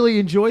actually really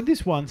enjoyed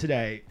this one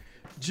today.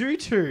 Due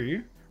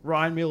to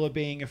Ryan Miller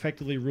being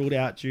effectively ruled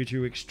out due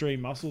to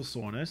extreme muscle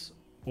soreness,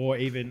 or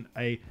even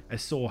a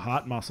sore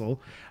heart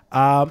muscle,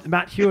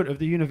 Matt Hewitt of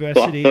the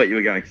University... I thought you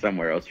were going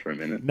somewhere else for a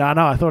minute. No,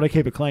 I thought I'd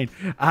keep it clean.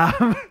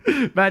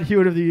 Matt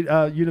Hewitt of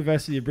the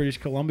University of British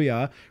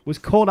Columbia was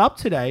called up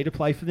today to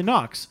play for the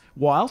Knucks.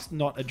 Whilst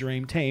not a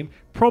dream team,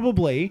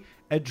 probably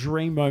a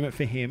dream moment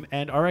for him,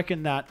 and I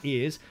reckon that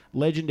is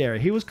legendary.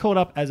 He was called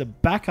up as a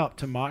backup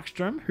to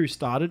Markstrom, who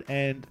started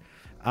and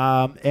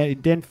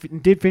then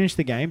did finish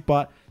the game,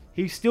 but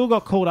he still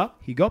got called up,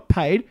 he got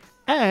paid,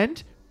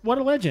 and what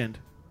a legend.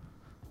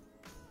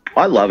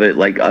 I love it,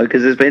 like,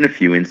 because there's been a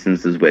few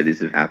instances where this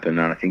has happened,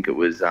 and I think it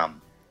was,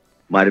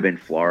 might have been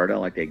Florida,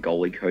 like their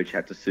goalie coach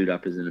had to suit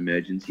up as an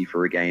emergency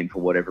for a game for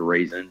whatever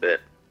reason, but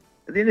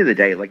at the end of the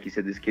day, like you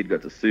said, this kid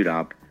got to suit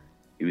up.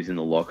 He was in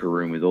the locker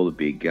room with all the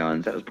big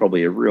guns. That was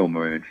probably a real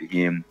moment for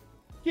him.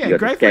 Yeah, he got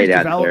great to skate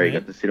out development. there. He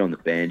got to sit on the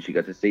bench. He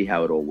got to see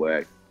how it all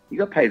worked. You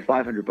got paid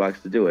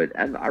 $500 to do it,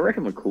 and I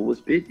reckon the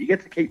coolest bit, you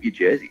get to keep your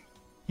jersey.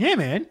 Yeah,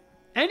 man.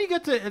 And he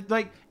got to,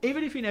 like,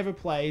 even if he never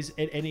plays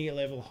at any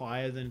level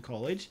higher than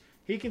college,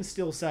 he can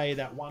still say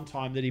that one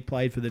time that he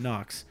played for the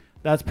Knucks.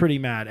 That's pretty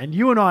mad. And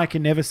you and I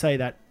can never say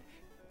that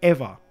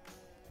ever.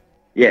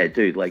 Yeah,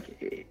 dude, like,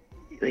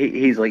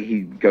 he's like,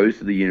 he goes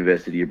to the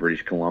University of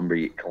British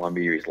Columbia.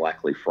 He's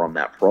likely from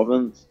that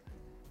province.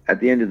 At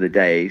the end of the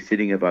day,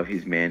 sitting above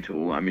his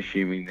mantle, I'm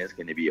assuming there's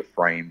going to be a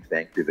framed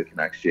Vancouver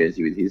Canucks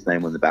jersey with his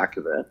name on the back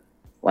of it.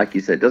 Like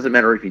you said, it doesn't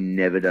matter if he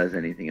never does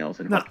anything else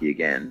in hockey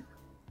again.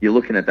 You're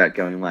looking at that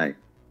going like,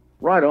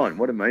 right on,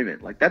 what a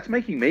moment. Like, that's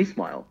making me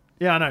smile.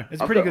 Yeah, I know.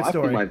 It's a pretty good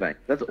story. My vein.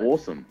 That's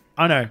awesome.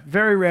 I know.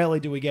 Very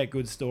rarely do we get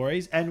good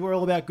stories, and we're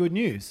all about good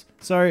news.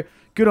 So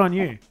good on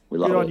you.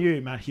 Good on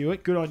you, Matt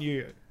Hewitt. Good on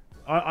you.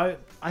 I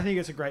think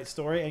it's a great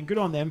story, and good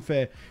on them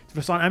for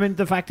signing. I mean,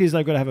 the fact is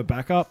they've got to have a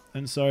backup,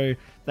 and so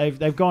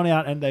they've gone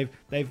out and they've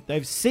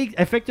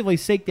effectively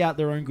seeked out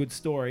their own good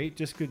story,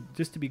 just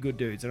to be good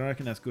dudes, and I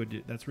reckon that's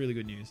good. That's really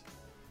good news.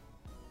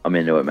 I'm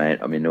into it, mate.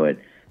 I'm into it.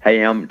 Hey,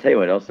 tell you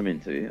what else I'm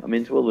into. I'm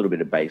into a little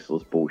bit of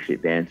baseless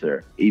bullshit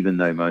banter, even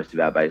though most of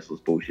our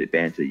baseless bullshit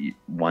banter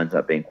winds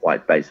up being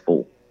quite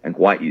baseful and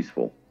quite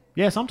useful.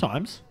 Yeah,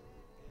 sometimes.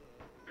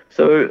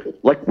 So,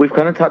 like, we've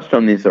kind of touched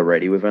on this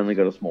already. We've only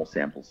got a small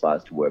sample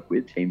size to work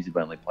with. Teams have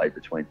only played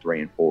between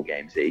 3 and 4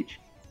 games each.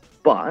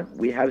 But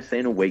we have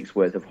seen a week's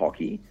worth of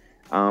hockey.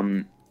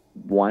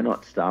 Why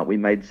not start? We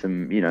made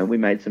some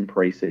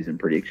preseason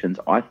predictions.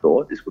 I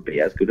thought this would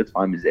be as good a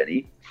time as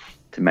any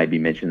to maybe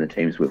mention the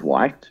teams we've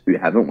liked, who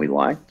haven't we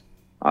liked,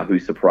 who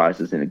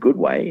surprised us in a good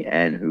way,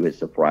 and who has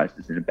surprised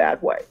us in a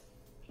bad way.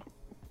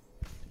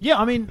 Yeah,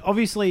 I mean,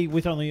 obviously,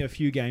 with only a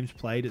few games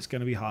played, it's going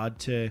to be hard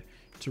to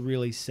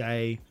really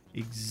say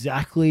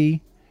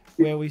exactly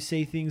where we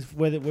see things,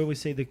 where we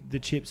see the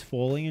chips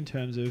falling in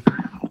terms of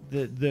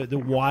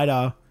the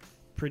wider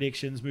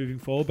predictions moving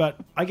forward.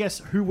 But I guess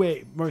who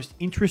we're most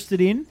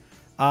interested in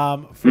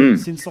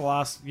since the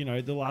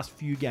last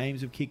few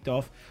games have kicked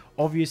off.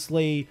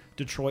 Obviously,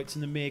 Detroit's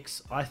in the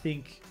mix. I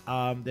think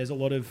there's a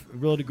lot of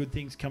really good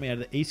things coming out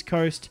of the East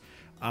Coast.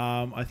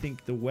 I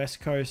think the West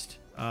Coast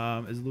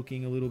is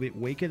looking a little bit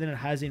weaker than it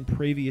has in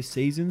previous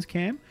seasons,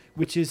 Cam,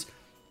 which is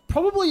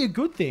probably a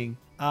good thing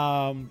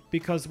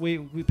because we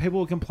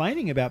people are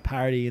complaining about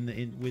parity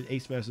with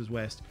East versus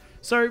West.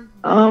 So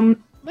maybe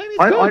it's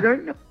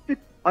good.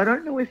 I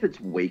don't know if it's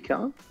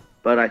weaker,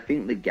 but I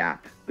think the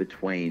gap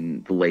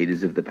between the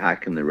leaders of the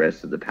pack and the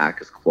rest of the pack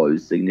has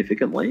closed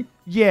significantly.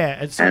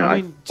 Yeah,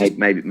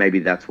 maybe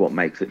that's what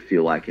makes it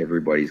feel like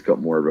everybody's got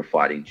more of a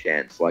fighting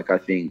chance. Like, I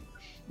think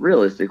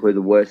realistically,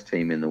 the worst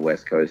team in the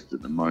West Coast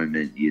at the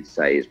moment, you'd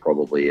say, is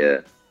probably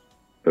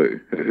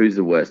who's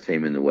the worst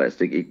team in the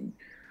West.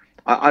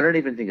 I don't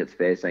even think it's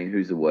fair saying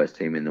who's the worst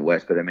team in the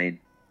West, but I mean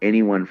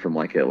anyone from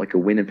like a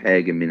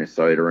Winnipeg, a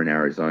Minnesota, and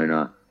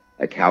Arizona,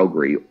 a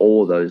Calgary,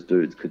 all of those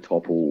dudes could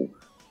topple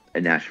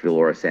a Nashville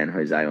or a San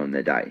Jose on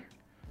their day.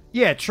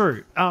 Yeah,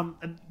 true.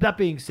 That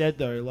being said,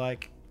 though,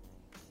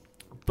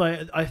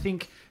 but I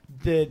think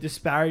the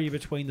disparity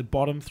between the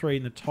bottom 3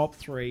 and the top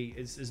 3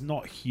 is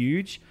not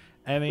huge.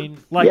 I mean,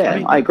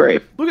 I agree.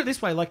 Look at it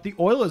this way: like the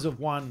Oilers have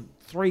won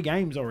 3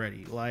 games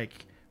already.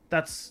 Like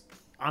that's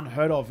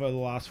unheard of over the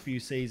last few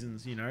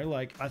seasons. You know,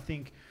 like I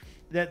think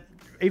that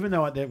even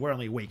though we're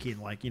only a week in,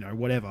 like, you know,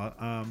 whatever.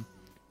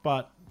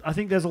 But I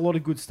think there's a lot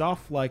of good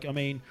stuff. Like, I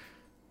mean,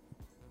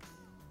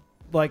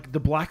 like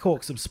the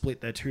Blackhawks have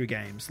split their 2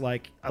 games.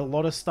 Like a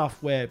lot of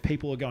stuff where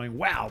people are going,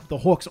 "Wow, the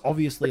Hawks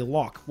obviously a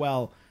lock."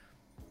 Well,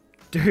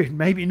 dude,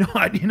 maybe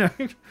not. You know,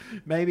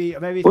 maybe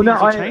things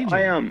are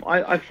changing.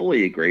 I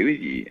fully agree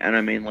with you, and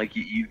I mean, like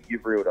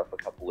you've reeled off a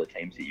couple of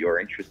teams that you're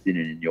interested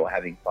in and you're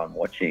having fun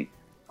watching.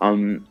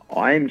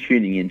 I am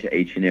tuning into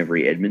each and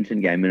every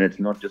Edmonton game, and it's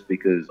not just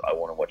because I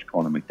want to watch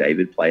Connor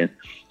McDavid play. And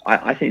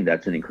I think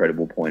that's an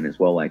incredible point as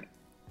well. Like,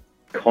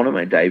 Connor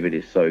McDavid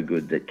is so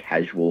good that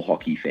casual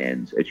hockey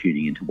fans are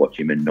tuning in to watch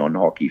him, and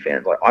non-hockey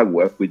fans. Like, I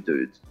work with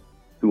dudes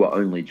who are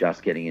only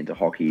just getting into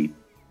hockey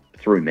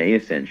through me,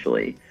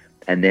 essentially,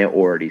 and they're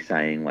already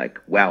saying, like,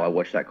 wow, I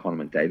watched that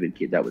Connor McDavid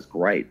kid. That was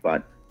great.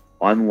 But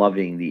I'm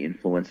loving the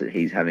influence that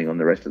he's having on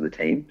the rest of the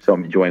team, so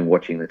I'm enjoying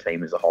watching the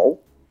team as a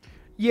whole.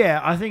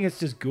 Yeah, I think it's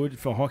just good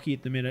for hockey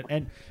at the minute.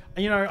 And,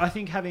 you know, I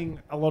think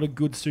having a lot of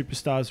good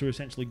superstars who are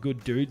essentially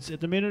good dudes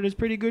at the minute is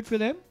pretty good for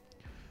them.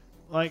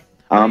 Like,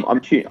 I'm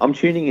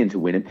tuning into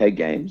Winnipeg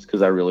games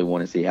because I really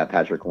want to see how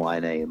Patrick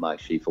Laine and Mike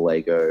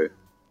Schiaffale go.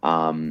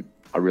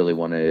 I really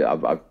want to.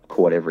 I've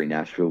caught every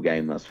Nashville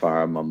game thus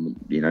far. I'm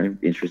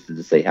interested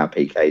to see how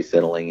PK is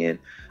settling in.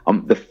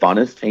 The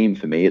funnest team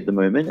for me at the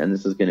moment, and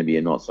this is going to be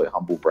a not so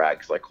humble brag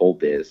because I called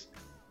this.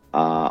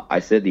 I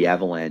said the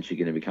Avalanche are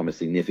going to become a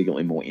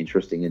significantly more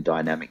interesting and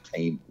dynamic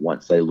team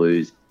once they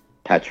lose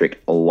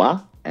Patrick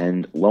Laine,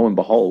 and lo and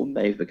behold,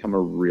 they've become a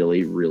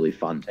really, really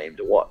fun team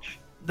to watch.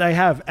 They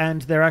have,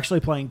 and they're actually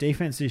playing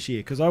defense this year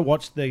because I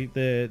watched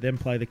them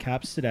play the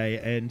Caps today,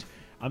 and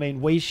I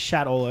mean, we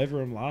shat all over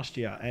them last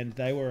year, and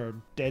they were a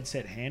dead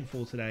set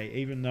handful today,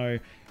 even though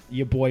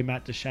your boy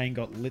Matt Duchene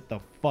got lit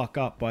the fuck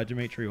up by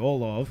Dmitry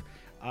Orlov.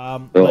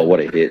 What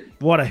a hit.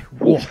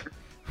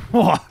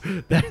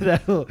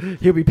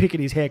 He'll be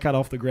picking his hair cut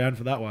off the ground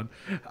for that one.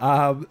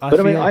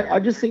 I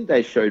just think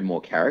they showed more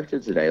character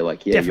today.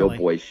 Like, yeah, definitely. Your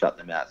boys shut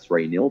them out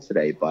 3-0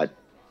 today, but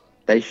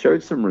they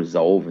showed some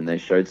resolve and they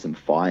showed some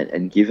fight.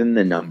 And given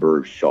the number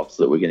of shots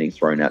that were getting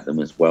thrown at them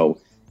as well,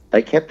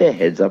 they kept their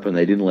heads up and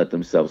they didn't let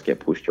themselves get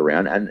pushed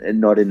around.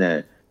 And not in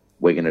a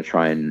we're going to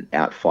try and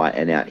outfight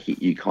and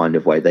out-hit you kind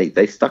of way.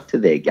 They stuck to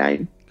their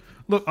game.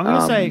 Look, I'm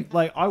going to say,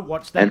 like, I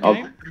watched that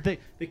game.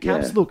 The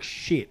Caps look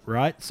shit,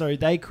 right? So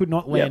they could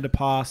not land a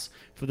pass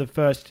for the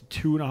first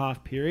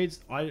 2.5 periods.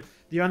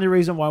 The only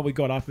reason why we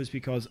got up is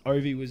because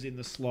Ovi was in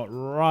the slot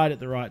right at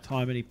the right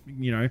time, and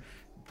he,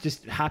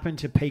 just happened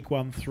to peek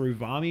one through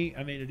Varmy.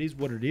 I mean, it is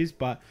what it is,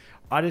 but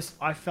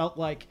I felt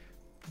like,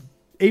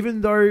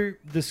 even though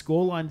the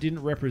scoreline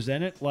didn't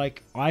represent it,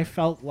 like, I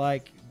felt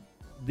like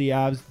the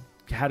Avs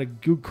had a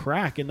good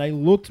crack, and they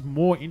looked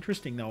more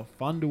interesting. They were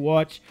fun to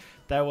watch.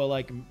 They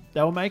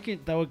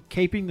were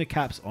keeping the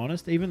Caps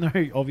honest, even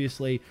though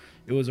obviously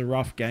it was a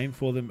rough game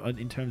for them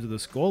in terms of the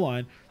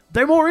scoreline.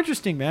 They're more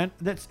interesting, man.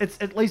 It's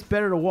at least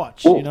better to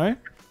watch,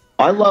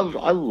 I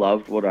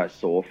loved what I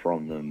saw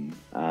from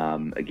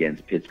them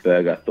against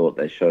Pittsburgh. I thought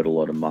they showed a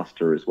lot of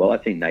muster as well. I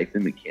think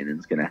Nathan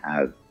McKinnon's going to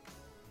have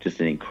just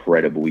an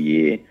incredible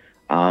year.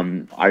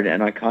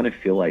 I kind of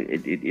feel like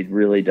it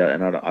really does,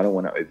 and I don't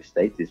want to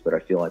overstate this, but I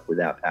feel like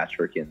without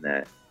Patrick in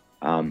there,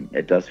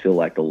 it does feel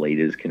like the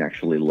leaders can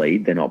actually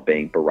lead. They're not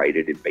being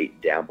berated and beaten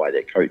down by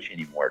their coach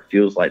anymore. It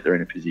feels like they're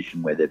in a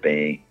position where they're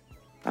being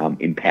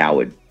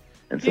empowered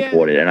and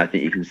supported, and I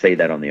think you can see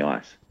that on the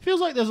ice.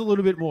 Feels like there's a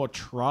little bit more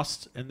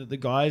trust, and that the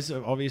guys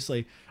are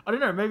obviously, I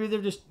don't know, maybe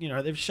they've just,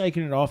 they've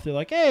shaken it off. They're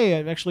like, hey,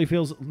 it actually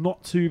feels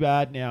not too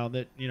bad now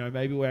that,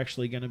 maybe we're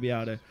actually going to be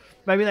able to,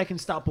 maybe they can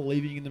start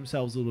believing in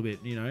themselves a little bit,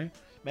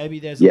 Maybe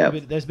there's a little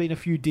bit, there's been a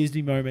few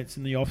Disney moments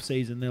in the off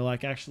season. They're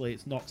like, actually,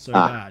 it's not so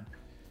bad.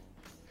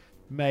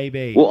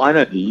 Maybe. Well, I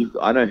know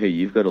who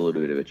you've got a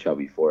little bit of a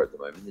chubby for at the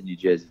moment, the New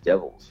Jersey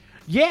Devils.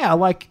 Yeah,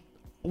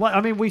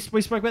 I mean, we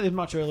spoke about this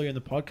much earlier in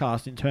the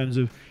podcast in terms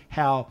of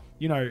how,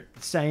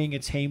 saying a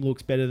team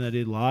looks better than it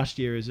did last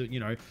year is,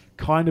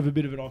 kind of a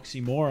bit of an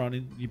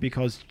oxymoron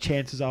because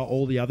chances are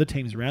all the other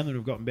teams around them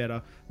have gotten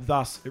better.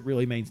 Thus, it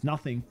really means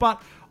nothing.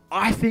 But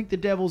I think the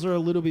Devils are a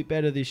little bit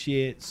better this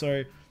year,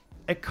 so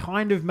it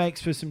kind of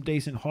makes for some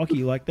decent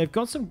hockey. Like, they've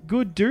got some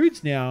good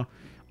dudes now.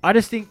 I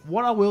just think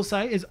what I will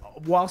say is,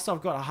 whilst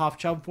I've got a half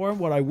chub for them,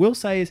 what I will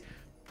say is,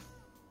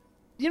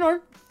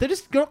 they're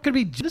just not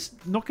going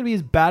to be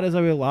as bad as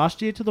they were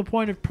last year, to the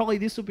point of probably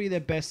this will be their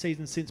best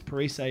season since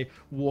Parise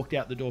walked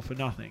out the door for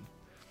nothing.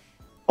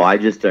 I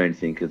just don't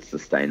think it's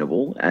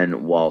sustainable.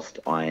 And whilst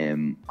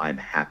I'm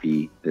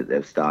happy that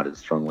they've started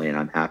strongly, and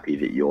I'm happy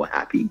that you're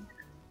happy,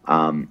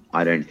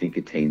 I don't think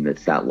a team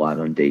that's that light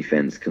on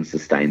defense can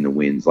sustain the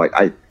wins.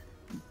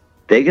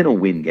 They're going to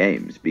win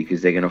games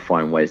because they're going to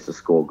find ways to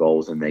score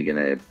goals, and they're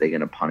going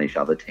to punish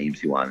other teams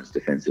who aren't as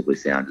defensively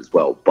sound as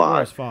well.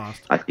 But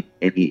I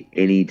think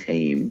any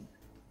team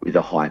with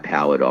a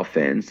high-powered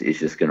offense is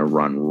just going to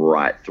run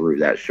right through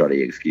that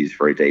shoddy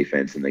excuse-free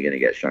defense, and they're going to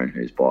get shown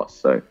who's boss.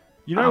 So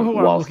who I'm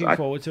looking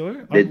forward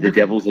to? The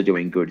Devils are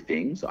doing good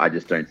things. I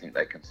just don't think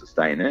they can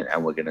sustain it,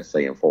 and we're going to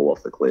see them fall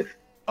off the cliff.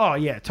 Oh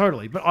yeah,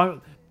 totally.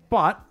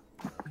 But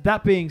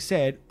that being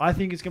said, I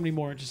think it's going to be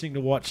more interesting to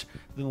watch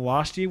than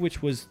last year,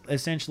 which was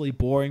essentially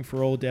boring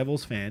for all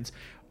Devils fans.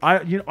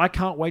 I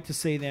can't wait to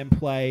see them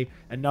play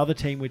another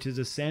team, which is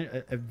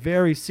a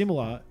very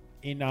similar.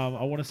 I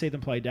want to see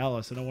them play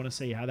Dallas, and I want to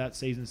see how that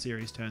season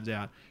series turns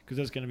out, because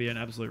that's going to be an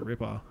absolute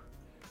ripper.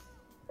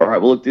 All right,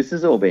 well, look, this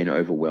has all been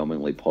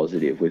overwhelmingly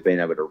positive. We've been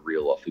able to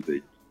reel off a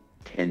good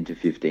 10 to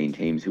 15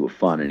 teams who are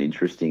fun and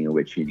interesting, and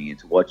we're tuning in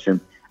to watch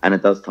them. And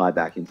it does tie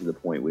back into the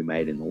point we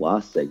made in the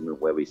last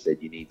segment where we said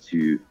you need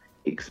to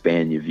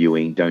expand your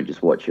viewing. Don't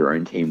just watch your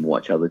own team,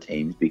 watch other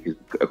teams, because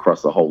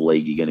across the whole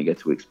league, you're going to get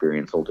to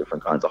experience all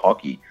different kinds of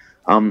hockey.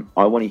 I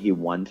want to hear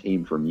one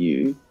team from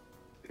you.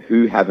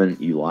 Who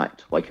haven't you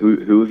liked? Like,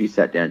 who have you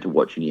sat down to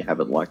watch and you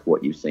haven't liked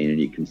what you've seen and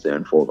you're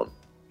concerned for them?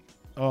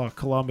 Oh,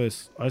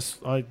 Columbus.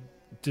 I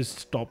just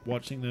stopped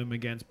watching them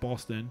against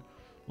Boston.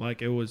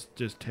 Like, it was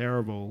just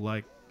terrible.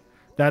 Like,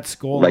 that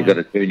scoreline. They got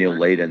a 2-0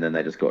 lead and then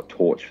they just got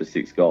torched for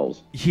 6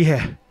 goals.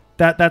 Yeah,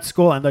 that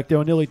scoreline. Like, there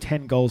were nearly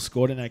 10 goals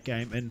scored in that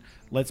game, and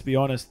let's be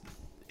honest,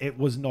 it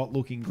was not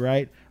looking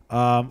great.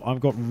 I've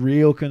got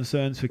real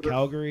concerns for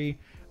Calgary,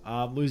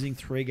 losing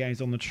 3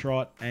 games on the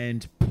trot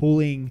and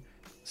pulling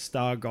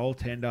star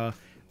goaltender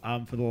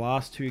for the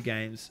last 2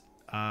 games.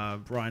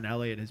 Brian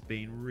Elliott has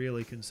been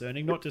really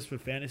concerning, not just for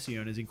fantasy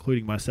owners,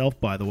 including myself,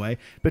 by the way,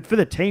 but for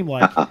the team.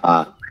 Like,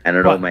 and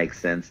it all makes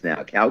sense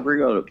now. Calgary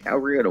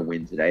got a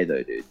win today,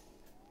 though, dude.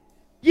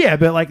 Yeah,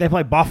 but like, they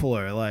play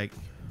Buffalo. Like,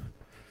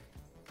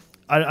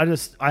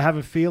 I have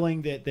a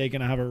feeling that they're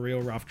going to have a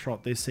real rough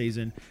trot this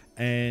season,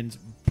 and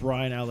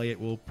Brian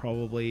Elliott will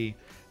probably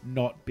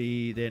not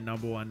be their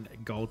number 1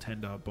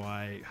 goaltender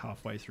by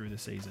halfway through the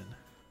season.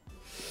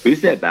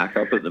 Who's their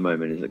backup at the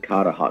moment? Is it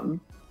Carter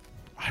Hutton?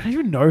 I don't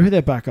even know who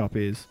their backup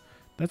is.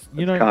 That's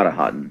Carter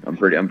Hutton. I'm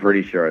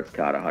pretty sure it's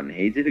Carter Hutton.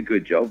 He did a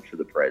good job for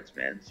the Preds,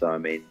 man. So I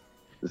mean,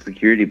 the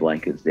security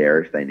blanket's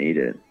there if they need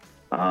it.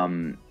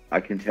 I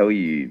can tell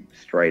you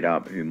straight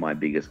up who my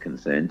biggest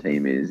concern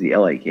team is: the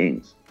LA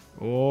Kings.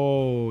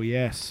 Oh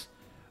yes,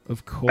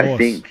 of course. I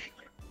think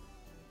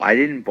I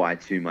didn't buy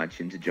too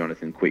much into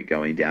Jonathan Quick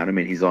going down. I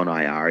mean, he's on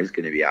IR. He's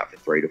going to be out for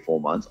 3 to 4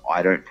 months.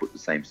 I don't put the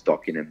same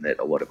stock in him that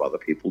a lot of other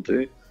people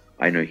do.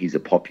 I know he's a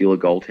popular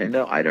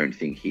goaltender. I don't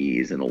think he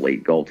is an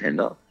elite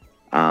goaltender.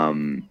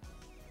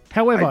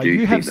 However,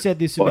 you have said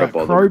this about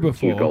Crow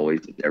before. 2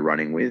 goalies that they're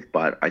running with,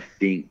 but I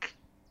think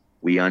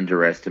we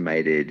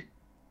underestimated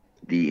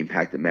the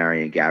impact that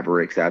Marian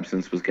Gaborik's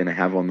absence was going to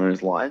have on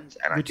those lines,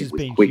 and I think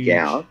with Quick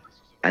out,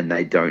 and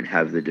they don't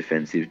have the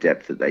defensive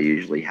depth that they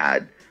usually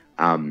had.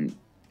 And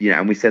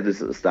we said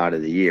this at the start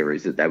of the year,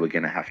 is that they were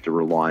going to have to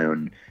rely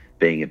on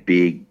being a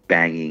big,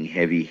 banging,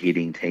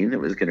 heavy-hitting team that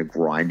was going to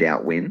grind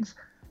out wins.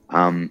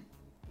 I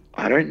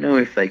don't know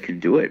if they can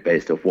do it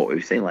based off what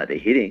we've seen. Like,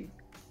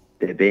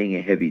 they're being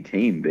a heavy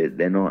team, but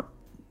they're not.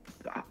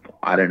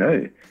 I don't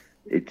know.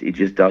 It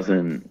just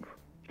doesn't.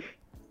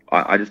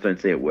 I just don't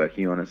see it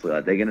working, honestly.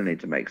 Like, they're going to need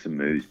to make some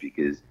moves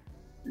because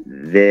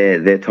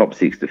their top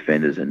 6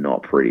 defenders are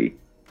not pretty.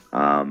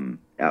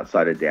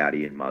 Outside of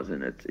Doughty and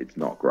Muzzin, it's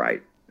not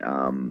great.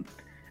 And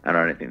I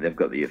don't think they've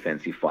got the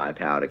offensive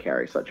firepower to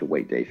carry such a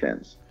weak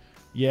defense.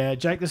 Yeah,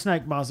 Jake the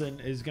Snake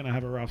Muzzin is going to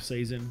have a rough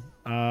season.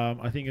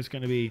 I think it's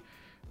going to be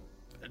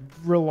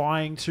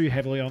relying too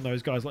heavily on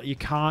those guys. Like, you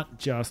can't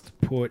just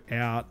put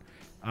out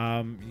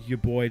your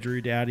boy Drew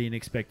Doughty and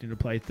expect him to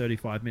play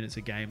 35 minutes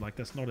a game. Like,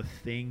 that's not a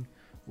thing.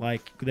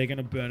 Like, they're going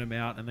to burn him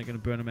out, and they're going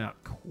to burn him out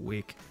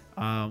quick,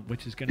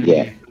 which is going to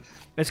be...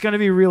 It's going to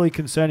be really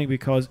concerning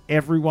because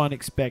everyone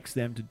expects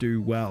them to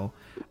do well.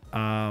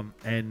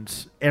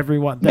 And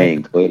everyone... They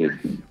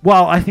included.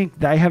 Well, I think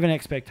they have an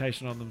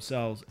expectation on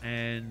themselves,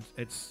 and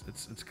it's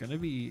going to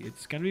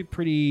be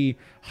pretty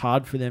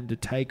hard for them to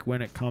take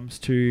when it comes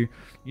to,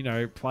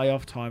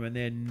 playoff time, and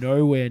they're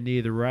nowhere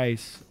near the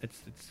race.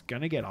 It's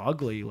going to get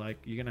ugly. Like,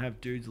 you're going to have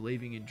dudes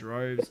leaving in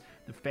droves.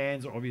 The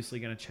fans are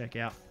obviously going to check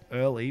out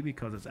early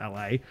because it's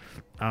LA.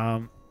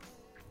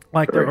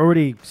 They're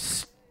already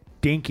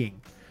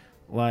stinking.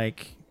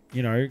 Like,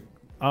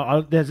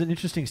 there's an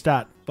interesting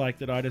stat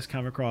that I just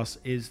come across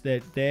is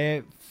that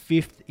they're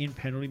 5th in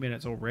penalty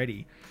minutes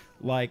already.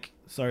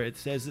 So it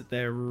says that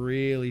they're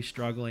really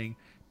struggling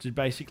to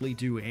basically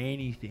do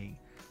anything,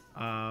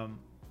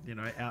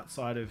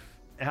 outside of,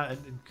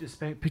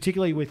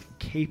 particularly with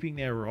keeping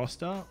their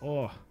roster.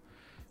 Oh,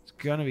 it's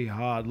gonna be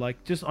hard. I'm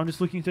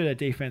just looking through their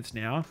defense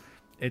now.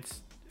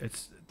 It's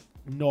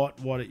not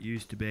what it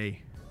used to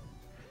be,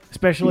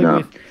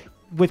 especially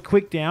with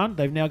Quick down.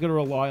 They've now got to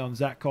rely on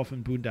Zatkov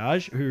and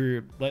Bundaj,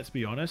 who, let's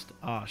be honest,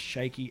 are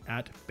shaky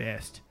at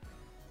best.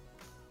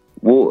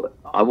 Well,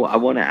 I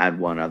want to add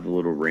one other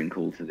little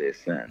wrinkle to this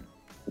then.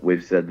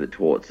 We've said that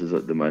Torts is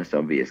the most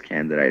obvious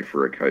candidate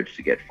for a coach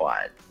to get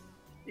fired.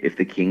 If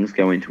the Kings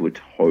go into a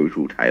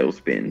total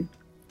tailspin,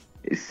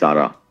 is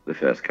Sutter the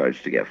first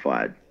coach to get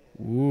fired?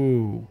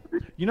 Ooh.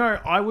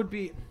 I would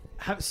be...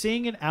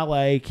 seeing an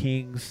LA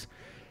Kings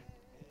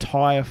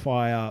tire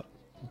fire,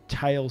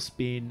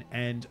 tailspin,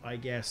 and I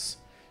guess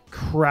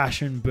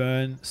crash and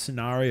burn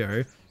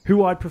scenario,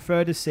 who I'd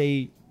prefer to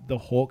see the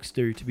Hawks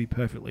do, to be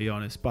perfectly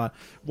honest. But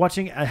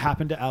watching it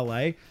happen to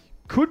LA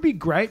could be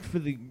great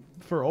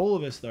for all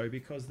of us, though,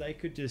 because they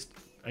could just,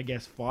 I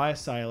guess, fire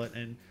sale it,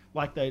 and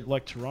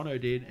like Toronto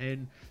did,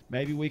 and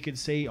maybe we could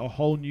see a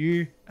whole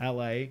new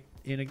LA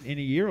in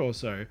a year or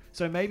so.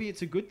 So maybe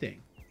it's a good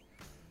thing.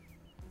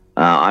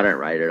 I don't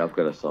rate it. I've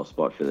got a soft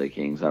spot for the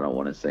Kings. I don't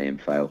want to see him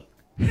fail.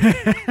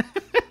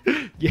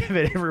 Yeah,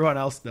 but everyone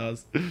else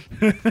does.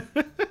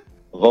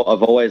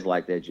 I've always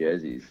liked their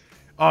jerseys.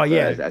 Oh,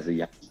 yeah. As a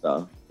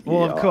youngster.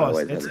 Well, of course.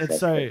 It's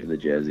so... for the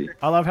jersey.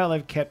 I love how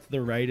they've kept the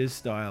Raiders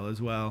style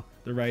as well.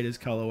 The Raiders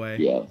colorway.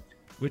 Yeah.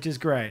 Which is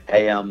great.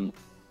 Hey,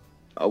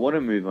 I want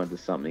to move on to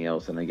something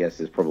else, and I guess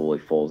this probably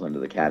falls under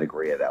the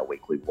category of our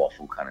weekly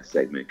waffle kind of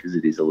segment, because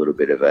it is a little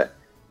bit of a...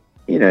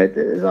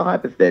 there's a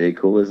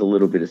hypothetical, there's a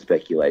little bit of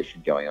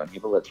speculation going on here,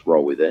 but let's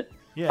roll with it.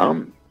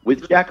 Yeah.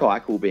 With Jack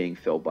Eichel being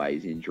felt by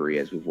his injury,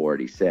 as we've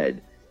already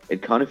said,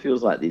 it kind of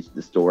feels like the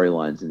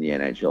storylines in the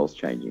NHL is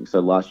changing.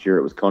 So last year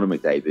it was Connor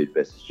McDavid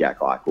versus Jack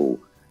Eichel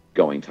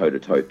going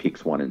toe-to-toe,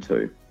 picks 1 and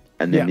 2.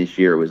 And then this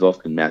year it was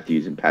Austin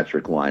Matthews and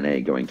Patrick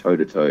Laine going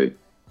toe-to-toe,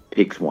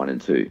 picks 1 and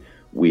 2.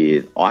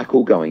 With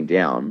Eichel going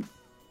down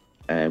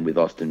and with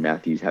Austin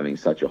Matthews having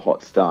such a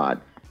hot start,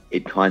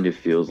 it kind of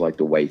feels like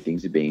the way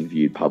things are being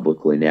viewed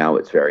publicly now,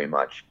 it's very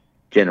much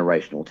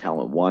generational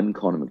talent 1,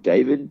 Connor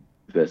McDavid,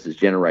 versus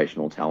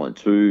generational talent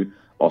 2,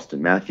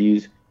 Austin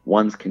Matthews.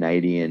 One's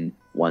Canadian,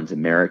 one's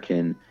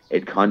American.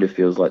 It kind of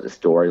feels like the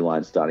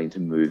storyline's starting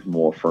to move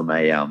more from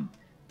a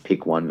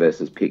pick 1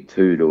 versus pick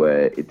 2 to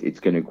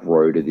it's going to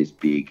grow to this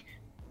big,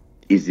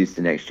 is this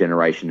the next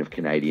generation of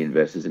Canadian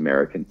versus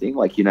American thing?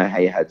 How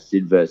you had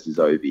Sid versus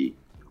Ovi,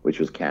 which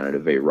was Canada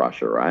v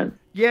Russia, right?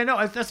 Yeah,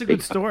 no, that's a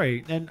good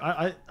story. And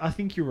I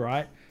think you're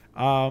right.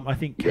 I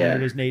think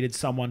Canada's needed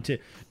someone to,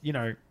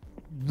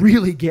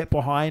 really get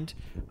behind.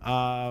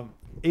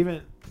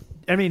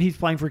 He's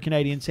playing for a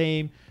Canadian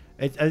team.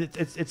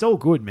 It's all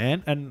good,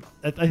 man. And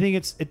I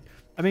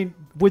think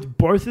with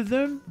both of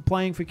them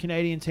playing for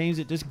Canadian teams,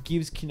 it just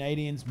gives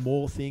Canadians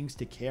more things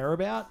to care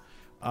about.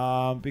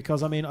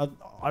 Because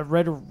I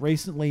read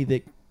recently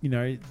that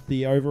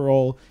the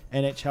overall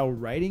NHL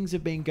ratings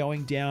have been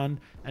going down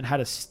and had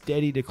a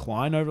steady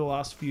decline over the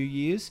last few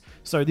years.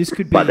 So this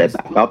could be... But they're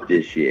back up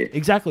this year.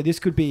 Exactly. This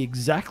could be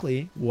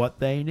exactly what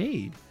they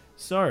need.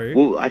 So...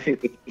 Well, I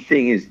think the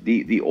thing is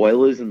the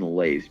Oilers and the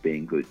Leafs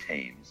being good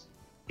teams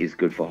is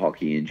good for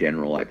hockey in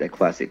general. Like, they're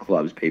classic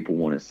clubs. People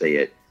want to see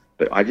it.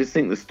 But I just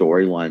think the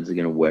storylines are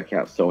going to work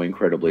out so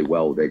incredibly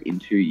well that in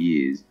 2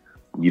 years,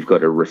 you've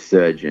got a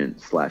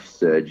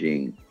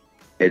resurgent/surging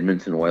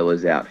Edmonton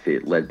Oilers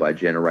outfit led by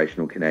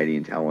generational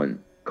Canadian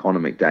talent Connor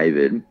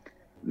McDavid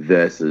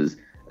versus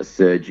a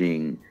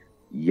surging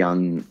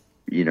young,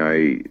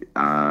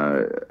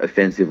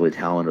 offensively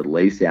talented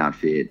Leafs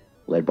outfit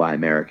led by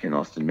American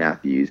Austin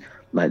Matthews.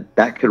 Like,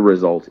 that could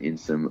result in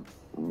some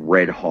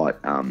red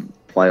hot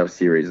playoff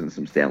series and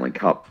some Stanley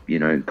Cup,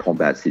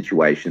 combat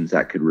situations.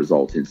 That could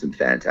result in some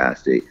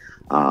fantastic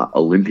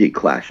Olympic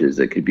clashes.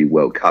 It could be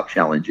World Cup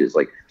challenges.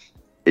 Like,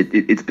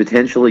 it's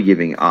potentially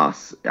giving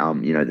us,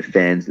 the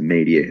fans, the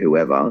media,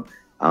 whoever,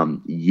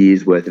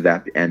 years worth of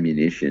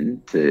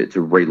ammunition to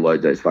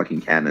reload those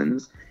fucking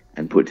cannons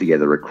and put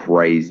together a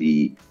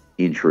crazy,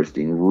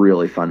 interesting,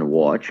 really fun to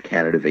watch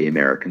Canada v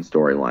American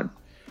storyline.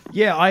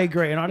 Yeah, I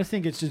agree. And I just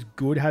think it's just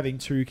good having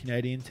two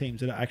Canadian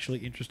teams that are actually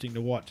interesting to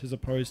watch as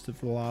opposed to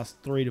for the last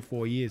 3 to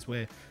 4 years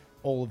where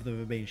all of them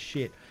have been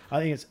shit. I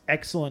think it's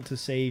excellent to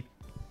see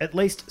at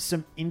least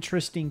some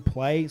interesting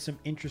play, some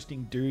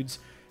interesting dudes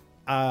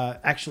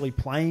actually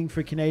playing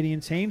for Canadian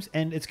teams,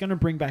 and it's going to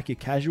bring back your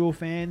casual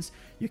fans,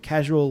 your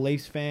casual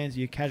Leafs fans,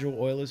 your casual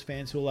Oilers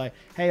fans who are like,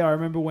 hey, I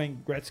remember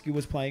when Gretzky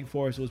was playing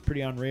for us, it was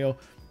pretty unreal.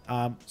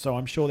 So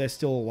I'm sure they're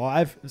still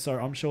alive, so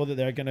I'm sure that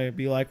they're going to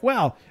be like,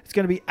 wow, it's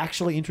going to be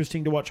actually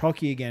interesting to watch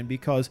hockey again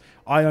because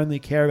I only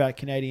care about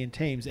Canadian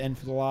teams, and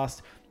for the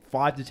last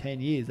 5 to 10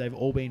 years, they've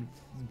all been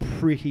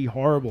pretty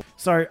horrible.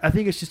 So I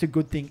think it's just a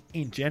good thing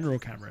in general,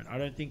 Cameron. I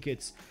don't think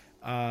it's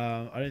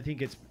going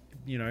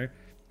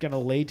to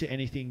lead to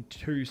anything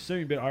too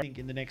soon, but I think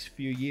in the next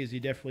few years, you're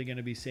definitely going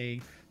to be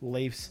seeing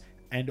Leafs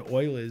and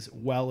Oilers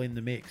well in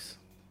the mix.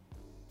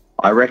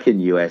 I reckon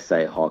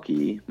USA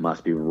Hockey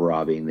must be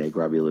rubbing their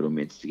grubby little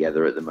mitts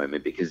together at the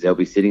moment because they'll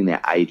be sitting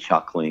there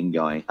chuckling,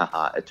 going,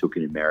 haha, it took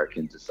an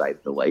American to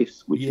save the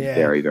Leafs, which is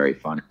very, very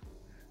funny.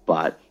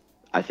 But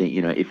I think,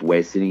 if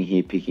we're sitting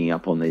here picking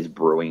up on these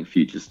brewing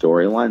future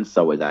storylines,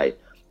 so are they.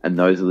 And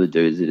those are the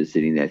dudes that are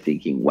sitting there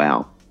thinking,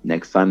 wow,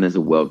 next time there's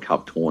a World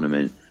Cup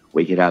tournament,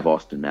 we could have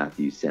Austin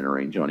Matthews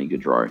centering Johnny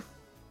Gaudreau.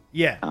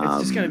 Yeah,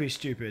 it's just going to be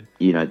stupid.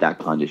 That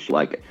kind of shit.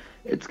 Like,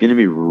 it's going to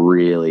be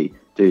really...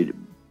 Dude,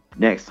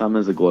 next time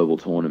there's a global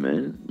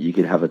tournament, you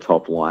could have a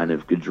top line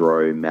of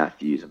Gaudreau,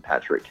 Matthews, and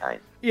Patrick Kane.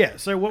 Yeah,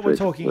 so what we're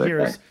talking here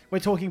is... We're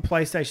talking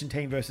PlayStation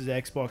team versus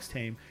Xbox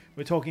team.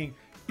 We're talking...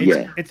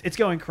 It's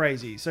going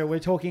crazy. So we're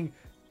talking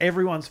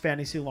everyone's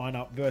fantasy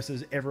lineup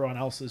versus everyone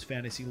else's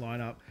fantasy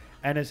lineup.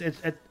 And it's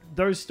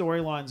those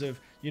storylines of,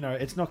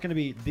 it's not going to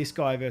be this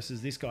guy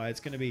versus this guy.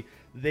 It's going to be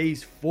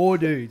these 4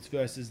 dudes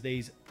versus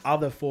these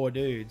other 4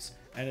 dudes.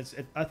 And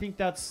I think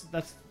it's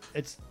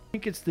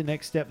the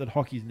next step that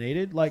hockey's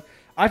needed. Like,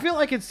 I feel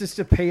like it's just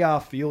a PR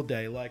field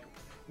day. Like,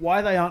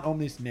 why they aren't on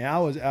this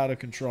now is out of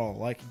control.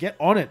 Like, get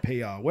on it,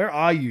 PR. Where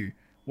are you?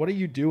 What are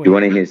you doing? You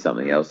want to hear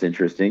something else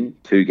interesting?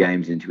 2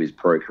 games into his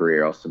pro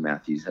career, Austin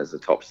Matthews has the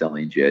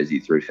top-selling jersey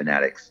through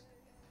Fanatics.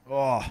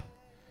 Oh,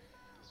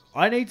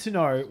 I need to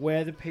know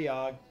where the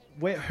PR...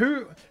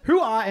 Who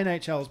are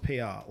NHL's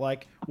PR?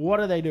 Like, what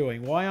are they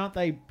doing? Why aren't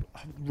they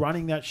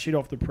running that shit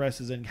off the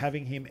presses and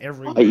having him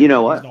every week you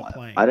know what? He's not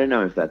playing? I don't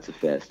know if that's a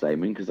fair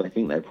statement because I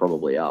think they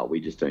probably are. We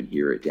just don't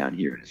hear it down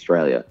here in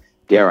Australia.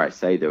 Dare I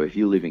say, though, if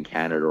you live in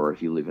Canada or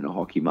if you live in a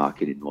hockey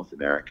market in North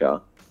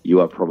America,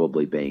 you are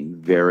probably being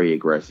very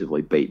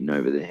aggressively beaten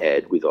over the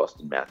head with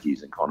Austin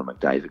Matthews and Connor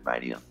McDavid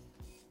mania.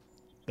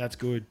 That's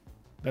good.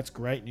 That's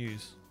great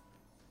news.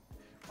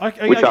 I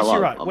guess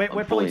you're right.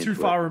 We're probably too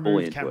far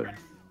removed, Cameron.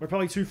 We're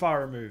probably too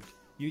far removed.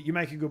 You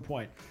make a good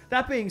point.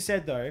 That being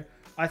said, though,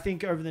 I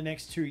think over the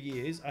next 2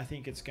 years, I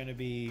think it's going to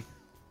be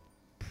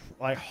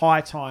like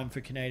high time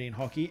for Canadian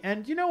hockey.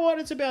 And you know what?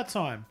 It's about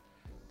time.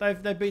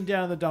 They've been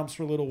down in the dumps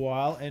for a little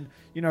while, and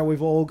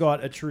we've all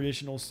got a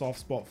traditional soft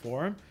spot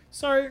for them.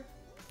 So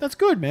that's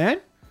good,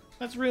 man.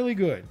 That's really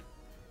good.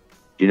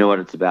 Do you know what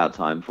it's about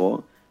time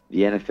for?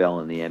 The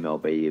NFL and the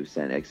MLB have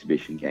sent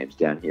exhibition games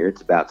down here.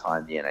 It's about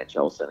time the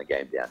NHL sent a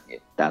game down here.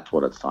 That's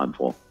what it's time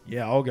for.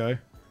 Yeah, I'll go.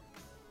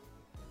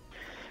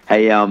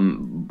 Hey,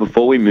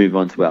 before we move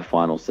on to our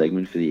final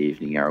segment for the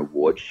evening, our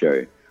awards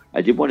show,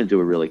 I did want to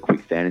do a really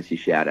quick fantasy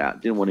shout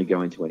out. Didn't want to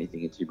go into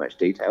anything in too much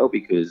detail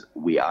because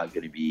we are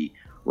going to be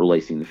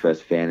releasing the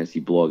first fantasy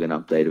blog and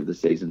update of the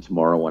season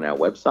tomorrow on our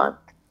website.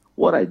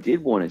 What I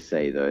did want to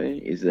say, though,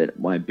 is that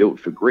my Built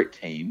for Grit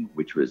team,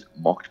 which was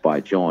mocked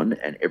by John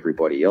and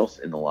everybody else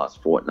in the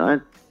last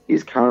fortnight,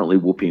 is currently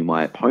whooping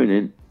my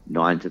opponent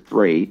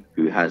 9-3,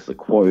 who has the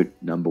quote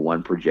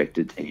 #1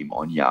 projected team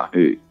on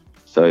Yahoo.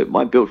 So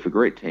my Built for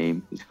Grit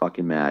team is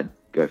fucking mad.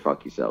 Go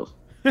fuck yourselves.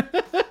 And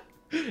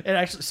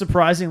actually,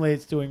 surprisingly,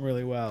 it's doing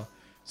really well.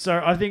 So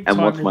I think. And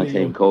what's my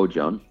team called,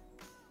 John?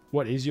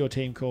 What is your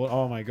team called?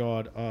 Oh my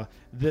god.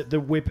 The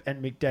Whip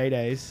and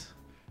McDaydays.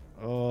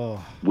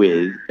 Oh.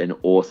 With an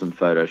awesome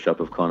Photoshop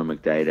of Connor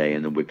McDayday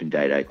and the Whip and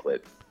Day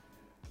clip.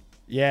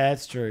 Yeah,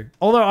 that's true.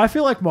 Although I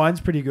feel like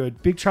mine's pretty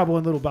good. Big Trouble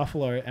in Little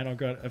Buffalo, and I've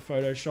got a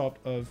Photoshop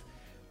of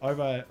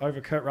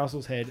over Kurt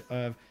Russell's head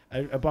of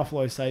a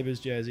Buffalo Sabres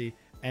jersey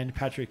and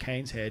Patrick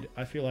Kane's head.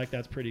 I feel like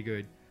that's pretty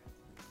good.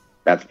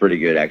 That's pretty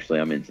good, actually.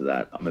 I'm into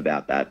that. I'm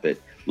about that. But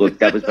look,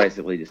 that was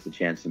basically just a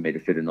chance for me to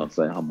fit a not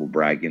so humble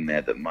brag in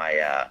there that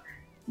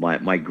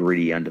my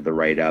gritty under the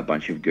radar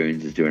bunch of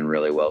goons is doing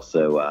really well.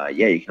 So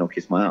yeah, you can all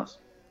kiss my ass.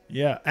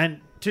 Yeah,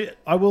 and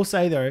I will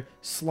say though,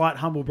 slight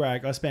humble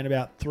brag. I spent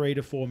about 3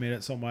 to 4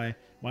 minutes on my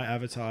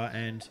avatar,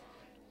 and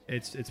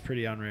it's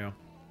pretty unreal.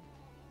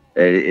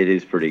 It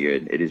is pretty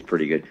good. It is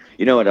pretty good.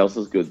 You know what else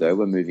is good though?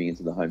 We're moving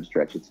into the home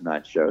stretch of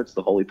tonight's show. It's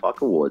the Holy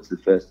Puck Awards, the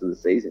first of the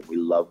season. We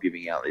love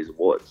giving out these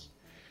awards.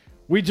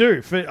 We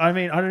do. I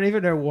don't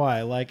even know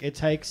why. Like, it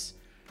takes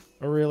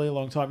a really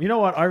long time. You know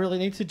what? I really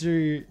need to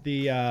do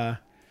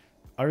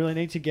I really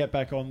need to get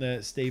back on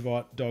the Steve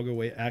Ott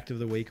Act of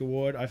the Week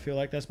award. I feel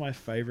like that's my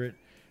favorite.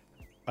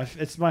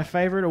 It's my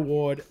favorite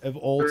award of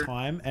all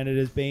time, and it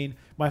has been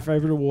my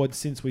favorite award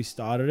since we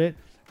started it.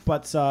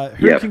 But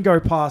who can go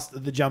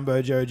past the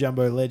Jumbo Joe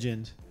Jumbo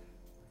Legend?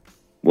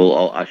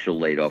 Well, I shall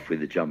lead off with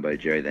the Jumbo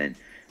Joe then.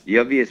 The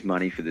obvious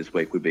money for this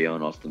week would be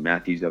on Auston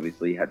Matthews.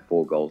 Obviously, he had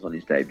 4 goals on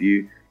his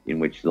debut, in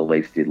which the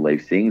Leafs did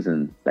Leafs things,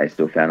 and they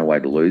still found a way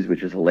to lose,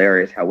 which is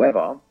hilarious.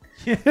 However,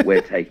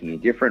 we're taking a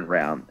different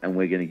route, and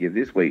we're going to give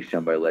this week's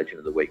Jumbo Legend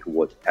of the Week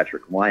award to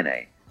Patrick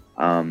Laine.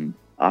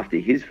 After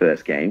his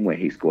first game, where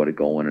he scored a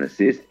goal and an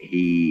assist,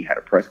 he had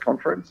a press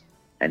conference,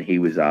 and he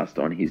was asked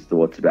on his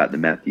thoughts about the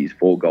Matthews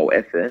 4-goal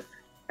effort,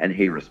 and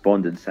he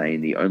responded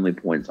saying, "The only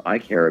points I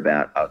care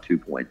about are 2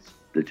 points,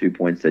 the 2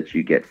 points that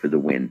you get for the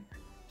win."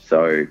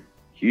 So,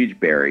 huge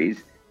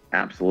berries,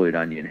 absolute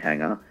onion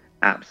hanger,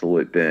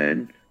 absolute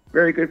burn.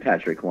 Very good,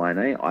 Patrick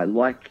Laine. I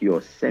like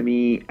your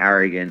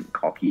semi-arrogant,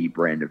 cocky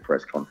brand of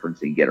press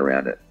conferencing. Get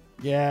around it.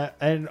 Yeah,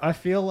 and I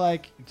feel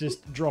like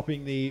just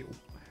dropping the,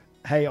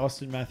 "Hey,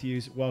 Auston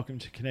Matthews, welcome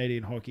to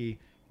Canadian hockey.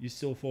 You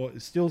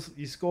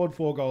you scored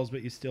 4 goals,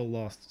 but you still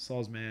lost.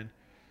 Soz, man."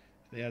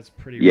 Yeah, that's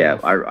pretty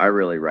rough. I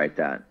really rate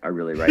that.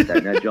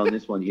 Now, John,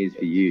 this one here's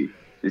for you.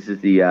 This is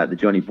the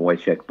Johnny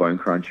Boychuk Bone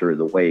Cruncher of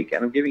the Week,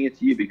 and I'm giving it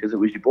to you because it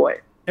was your boy.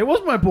 It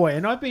was my boy,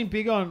 and I've been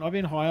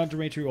high on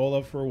Dmitry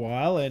Orlov for a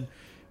while, and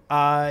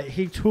I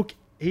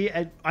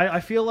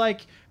feel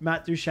like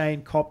Matt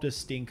Duchene copped a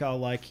stinker.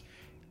 Like,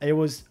 it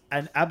was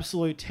an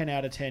absolute 10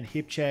 out of 10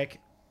 hip check.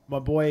 My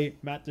boy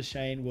Matt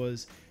Duchene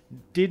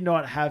did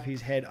not have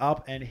his head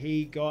up, and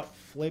he got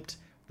flipped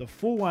the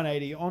full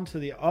 180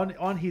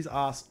 on his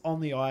ass on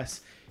the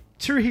ice.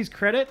 To his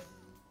credit,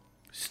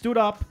 stood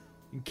up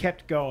and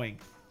kept going.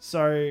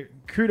 So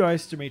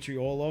kudos to Dmitry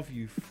Orlov,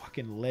 you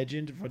fucking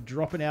legend, for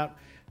dropping out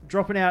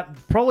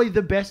probably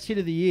the best hit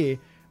of the year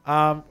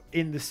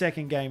in the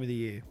second game of the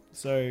year.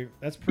 So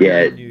that's pretty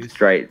good news.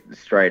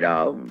 Straight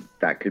up,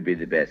 that could be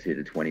the best hit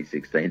of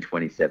 2016,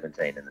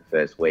 2017 in the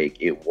first week.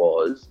 It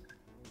was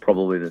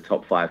probably the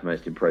top 5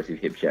 most impressive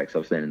hip checks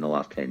I've seen in the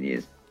last 10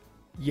 years.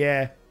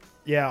 Yeah,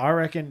 I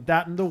reckon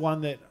that, and the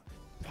one that,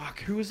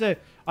 who was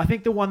it? I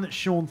think the one that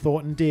Sean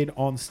Thornton did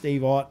on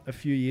Steve Ott a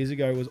few years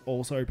ago was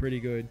also pretty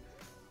good.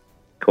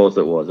 Of course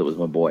it was. It was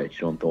my boy,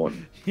 Sean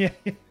Thornton. Yeah,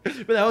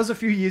 but that was a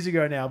few years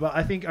ago now. But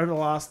I think over the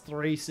last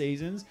 3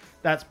 seasons,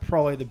 that's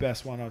probably the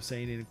best one I've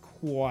seen in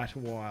quite a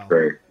while.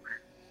 True.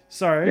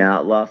 So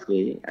now,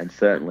 lastly, and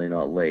certainly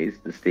not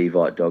least, the Steve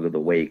Ott Dog of the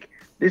Week.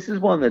 This is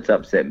one that's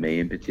upset me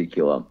in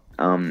particular.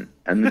 And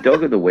the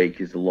Dog of the Week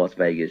is the Las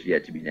Vegas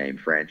yet to be named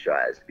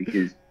franchise,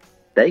 because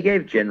they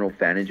gave general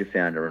manager,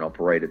 founder, and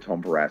operator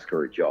Tom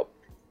Paraska a job.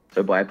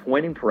 So by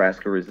appointing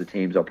Paraska as the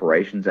team's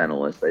operations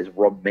analyst, they've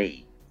robbed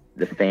me,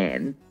 the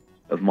fan,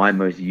 of my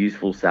most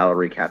useful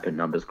salary cap and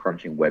numbers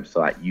crunching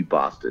website, you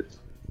bastards.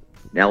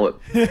 Now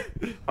look,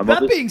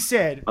 that being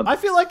said, I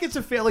feel like it's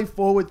a fairly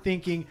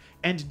forward-thinking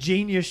and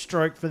genius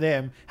stroke for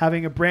them,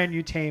 having a brand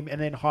new team and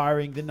then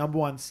hiring the number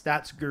 1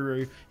 stats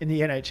guru in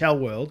the NHL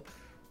world.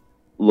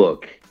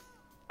 Look,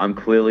 I'm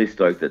clearly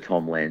stoked that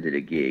Tom landed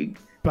a gig,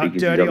 because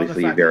he's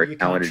obviously a very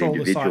talented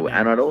individual.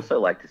 And I'd also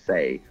like to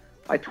say,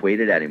 I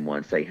tweeted at him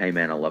once saying, "Hey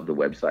man, I love the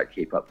website,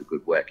 keep up the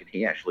good work." And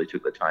he actually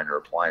took the time to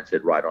reply and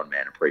said, "Right on,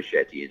 man,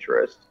 appreciate the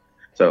interest."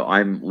 So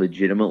I'm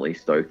legitimately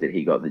stoked that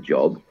he got the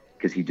job,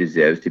 because he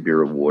deserves to be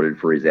rewarded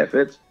for his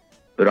efforts.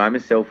 But I'm a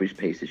selfish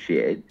piece of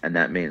shit, and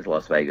that means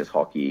Las Vegas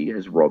Hockey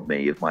has robbed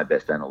me of my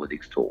best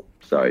analytics tool.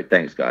 So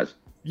thanks, guys.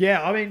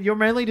 Yeah, I mean, you're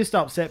mainly just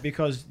upset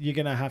because you're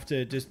going to have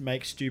to just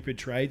make stupid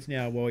trades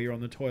now while you're on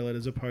the toilet,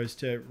 as opposed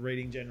to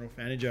reading General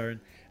Manager and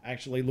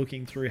actually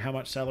looking through how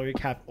much salary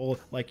cap or,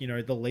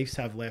 the Leafs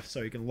have left, so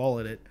you can loll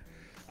at it.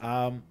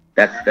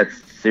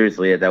 That's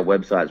seriously it. That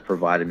website's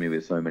provided me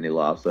with so many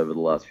laughs over the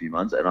last few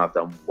months, and I've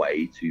done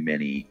way too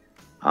many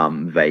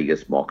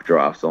Vegas mock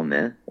drafts on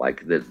there,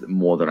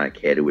 more than I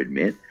care to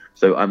admit.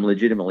 So I'm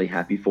legitimately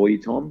happy for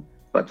you, Tom.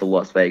 But to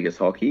Las Vegas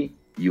Hockey,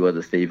 you are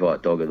the Steve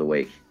Ott Dog of the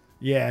Week.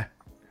 Yeah.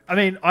 I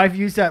mean, I've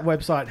used that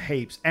website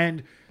heaps,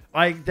 and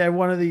they're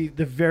one of the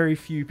very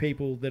few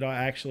people that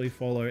I actually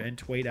follow and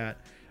tweet at,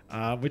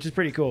 which is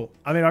pretty cool.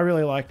 I mean, I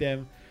really like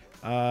them.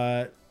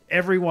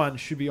 Everyone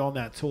should be on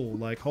that tool.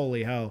 Like,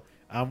 holy hell.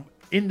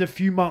 In the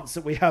few months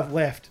that we have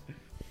left.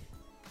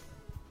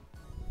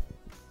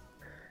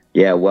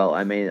 Yeah, well,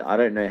 I mean, I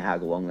don't know how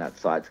long that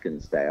site's going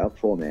to stay up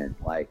for, man.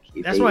 Like,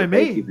 that's what I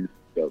mean.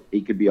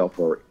 He could be off,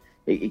 or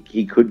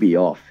he could be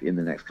off in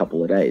the next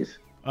couple of days.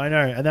 I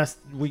know, and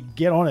we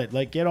get on it.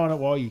 Like, get on it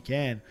while you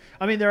can.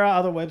 I mean, there are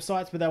other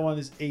websites, but that one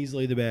is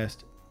easily the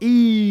best.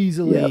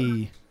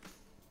 Easily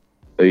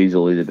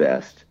the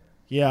best.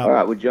 Yeah. All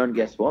right, well, John,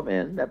 guess what,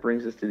 man? That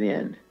brings us to the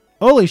end.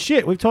 Holy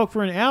shit, we've talked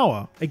for an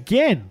hour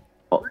again.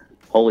 Oh,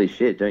 holy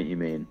shit, don't you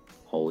mean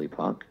holy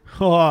punk?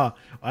 Oh,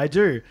 I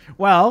do.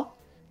 Well,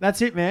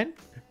 that's it, man.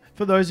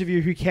 For those of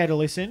you who care to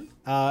listen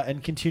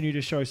and continue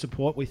to show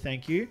support, we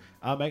thank you.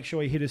 Make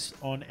sure you hit us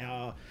on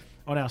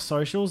our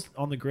socials,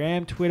 on the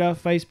gram, Twitter,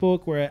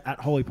 Facebook. We're at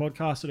Holy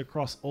Podcasted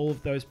across all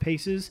of those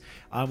pieces.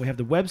 We have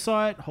the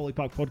website,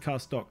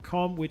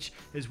 holyparkpodcast.com, which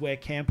is where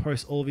Cam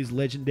posts all of his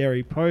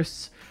legendary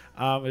posts.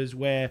 It is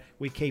where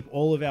we keep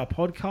all of our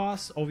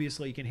podcasts.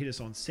 Obviously, you can hit us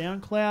on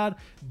SoundCloud.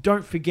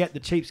 Don't forget the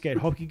Cheapskate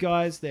Hockey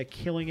guys. They're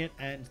killing it,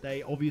 and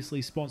they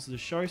obviously sponsor the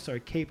show, so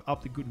keep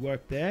up the good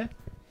work there.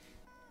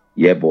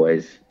 Yeah,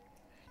 boys.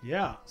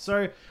 Yeah.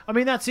 So, I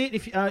mean, that's it.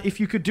 If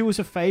you could do us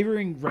a favor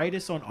and rate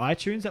us on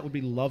iTunes, that would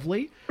be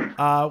lovely.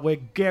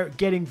 We're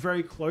getting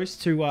very close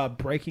to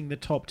breaking the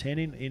top 10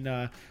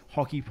 in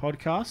hockey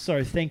podcasts.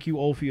 So thank you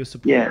all for your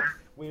support. Yeah.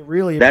 We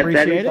really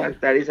appreciate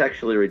it. That is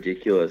actually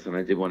ridiculous, and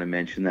I did want to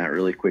mention that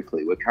really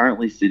quickly. We're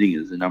currently sitting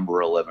as the number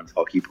 11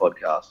 hockey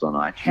podcast on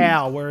iTunes.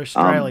 How? We're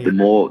Australian.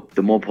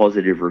 The more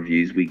positive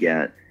reviews we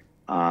get,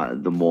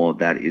 the more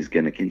that is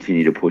going to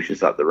continue to push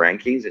us up the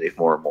rankings. And if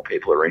more and more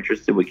people are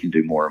interested, we can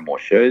do more and more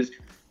shows.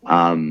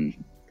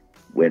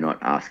 We're not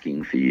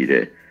asking for you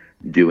to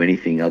do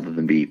anything other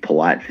than be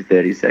polite for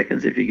 30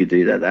 seconds. If you could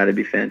do that, that'd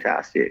be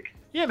fantastic.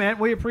 Yeah, man,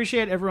 we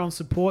appreciate everyone's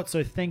support,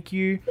 so thank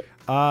you.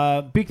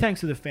 Big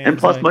thanks to the fans. And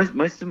plus,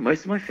 most of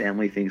my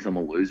family thinks I'm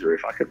a loser.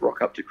 If I could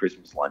rock up to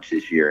Christmas lunch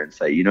this year and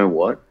say, you know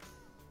what?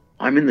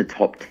 I'm in the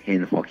top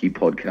 10 hockey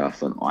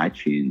podcasts on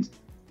iTunes.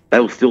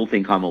 They will still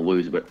think I'm a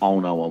loser, but I'll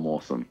know I'm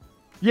awesome.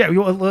 Yeah,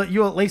 you'll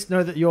at least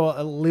know that you're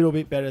a little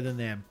bit better than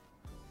them.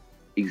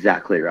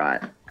 Exactly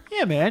right.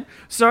 Yeah, man.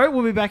 So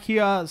we'll be back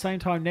here same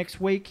time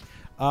next week.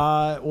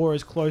 Or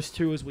as close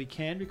to as we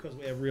can, because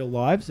we have real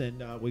lives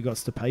and we got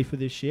to pay for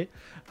this shit.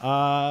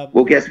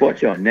 Well, guess what,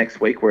 John?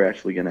 Next week we're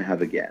actually going to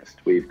have a guest.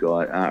 We've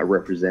got a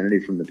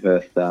representative from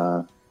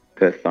the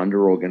Perth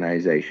Thunder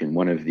organisation,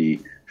 one of the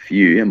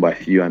few, and by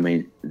few I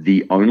mean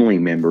the only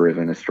member of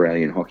an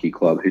Australian hockey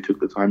club who took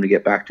the time to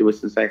get back to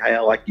us and say, hey, I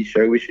like your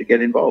show, we should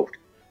get involved.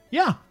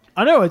 Yeah,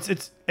 I know,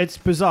 it's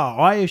bizarre.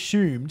 I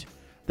assumed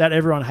that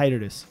everyone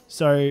hated us.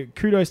 So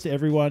kudos to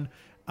everyone.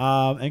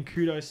 And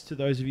kudos to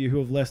those of you who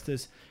have left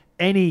us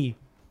any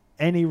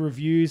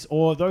reviews,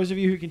 or those of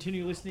you who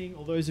continue listening,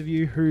 or those of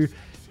you who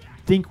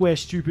think we're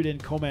stupid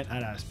and comment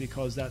at us,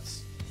 because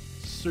that's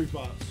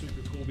super,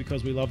 super cool,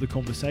 because we love the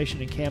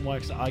conversation and Cam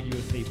likes to argue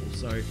with people.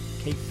 So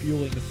keep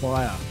fueling the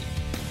fire.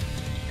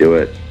 Do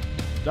it.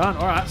 Done.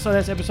 All right, so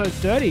that's episode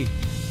 30.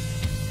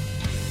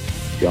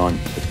 John,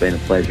 it's been a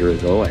pleasure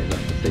as always.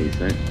 I'll see you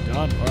soon.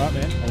 Done. All right,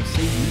 man. I'll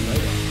see you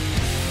later.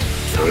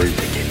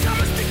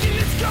 Thomas thinking,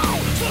 let's go.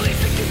 Slowly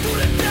thinking through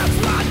the depths,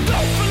 I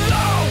know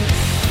below.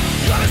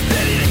 Got a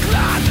steady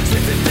decline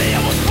since the day I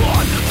was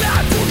born.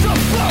 That was the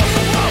flow,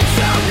 the world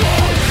sound.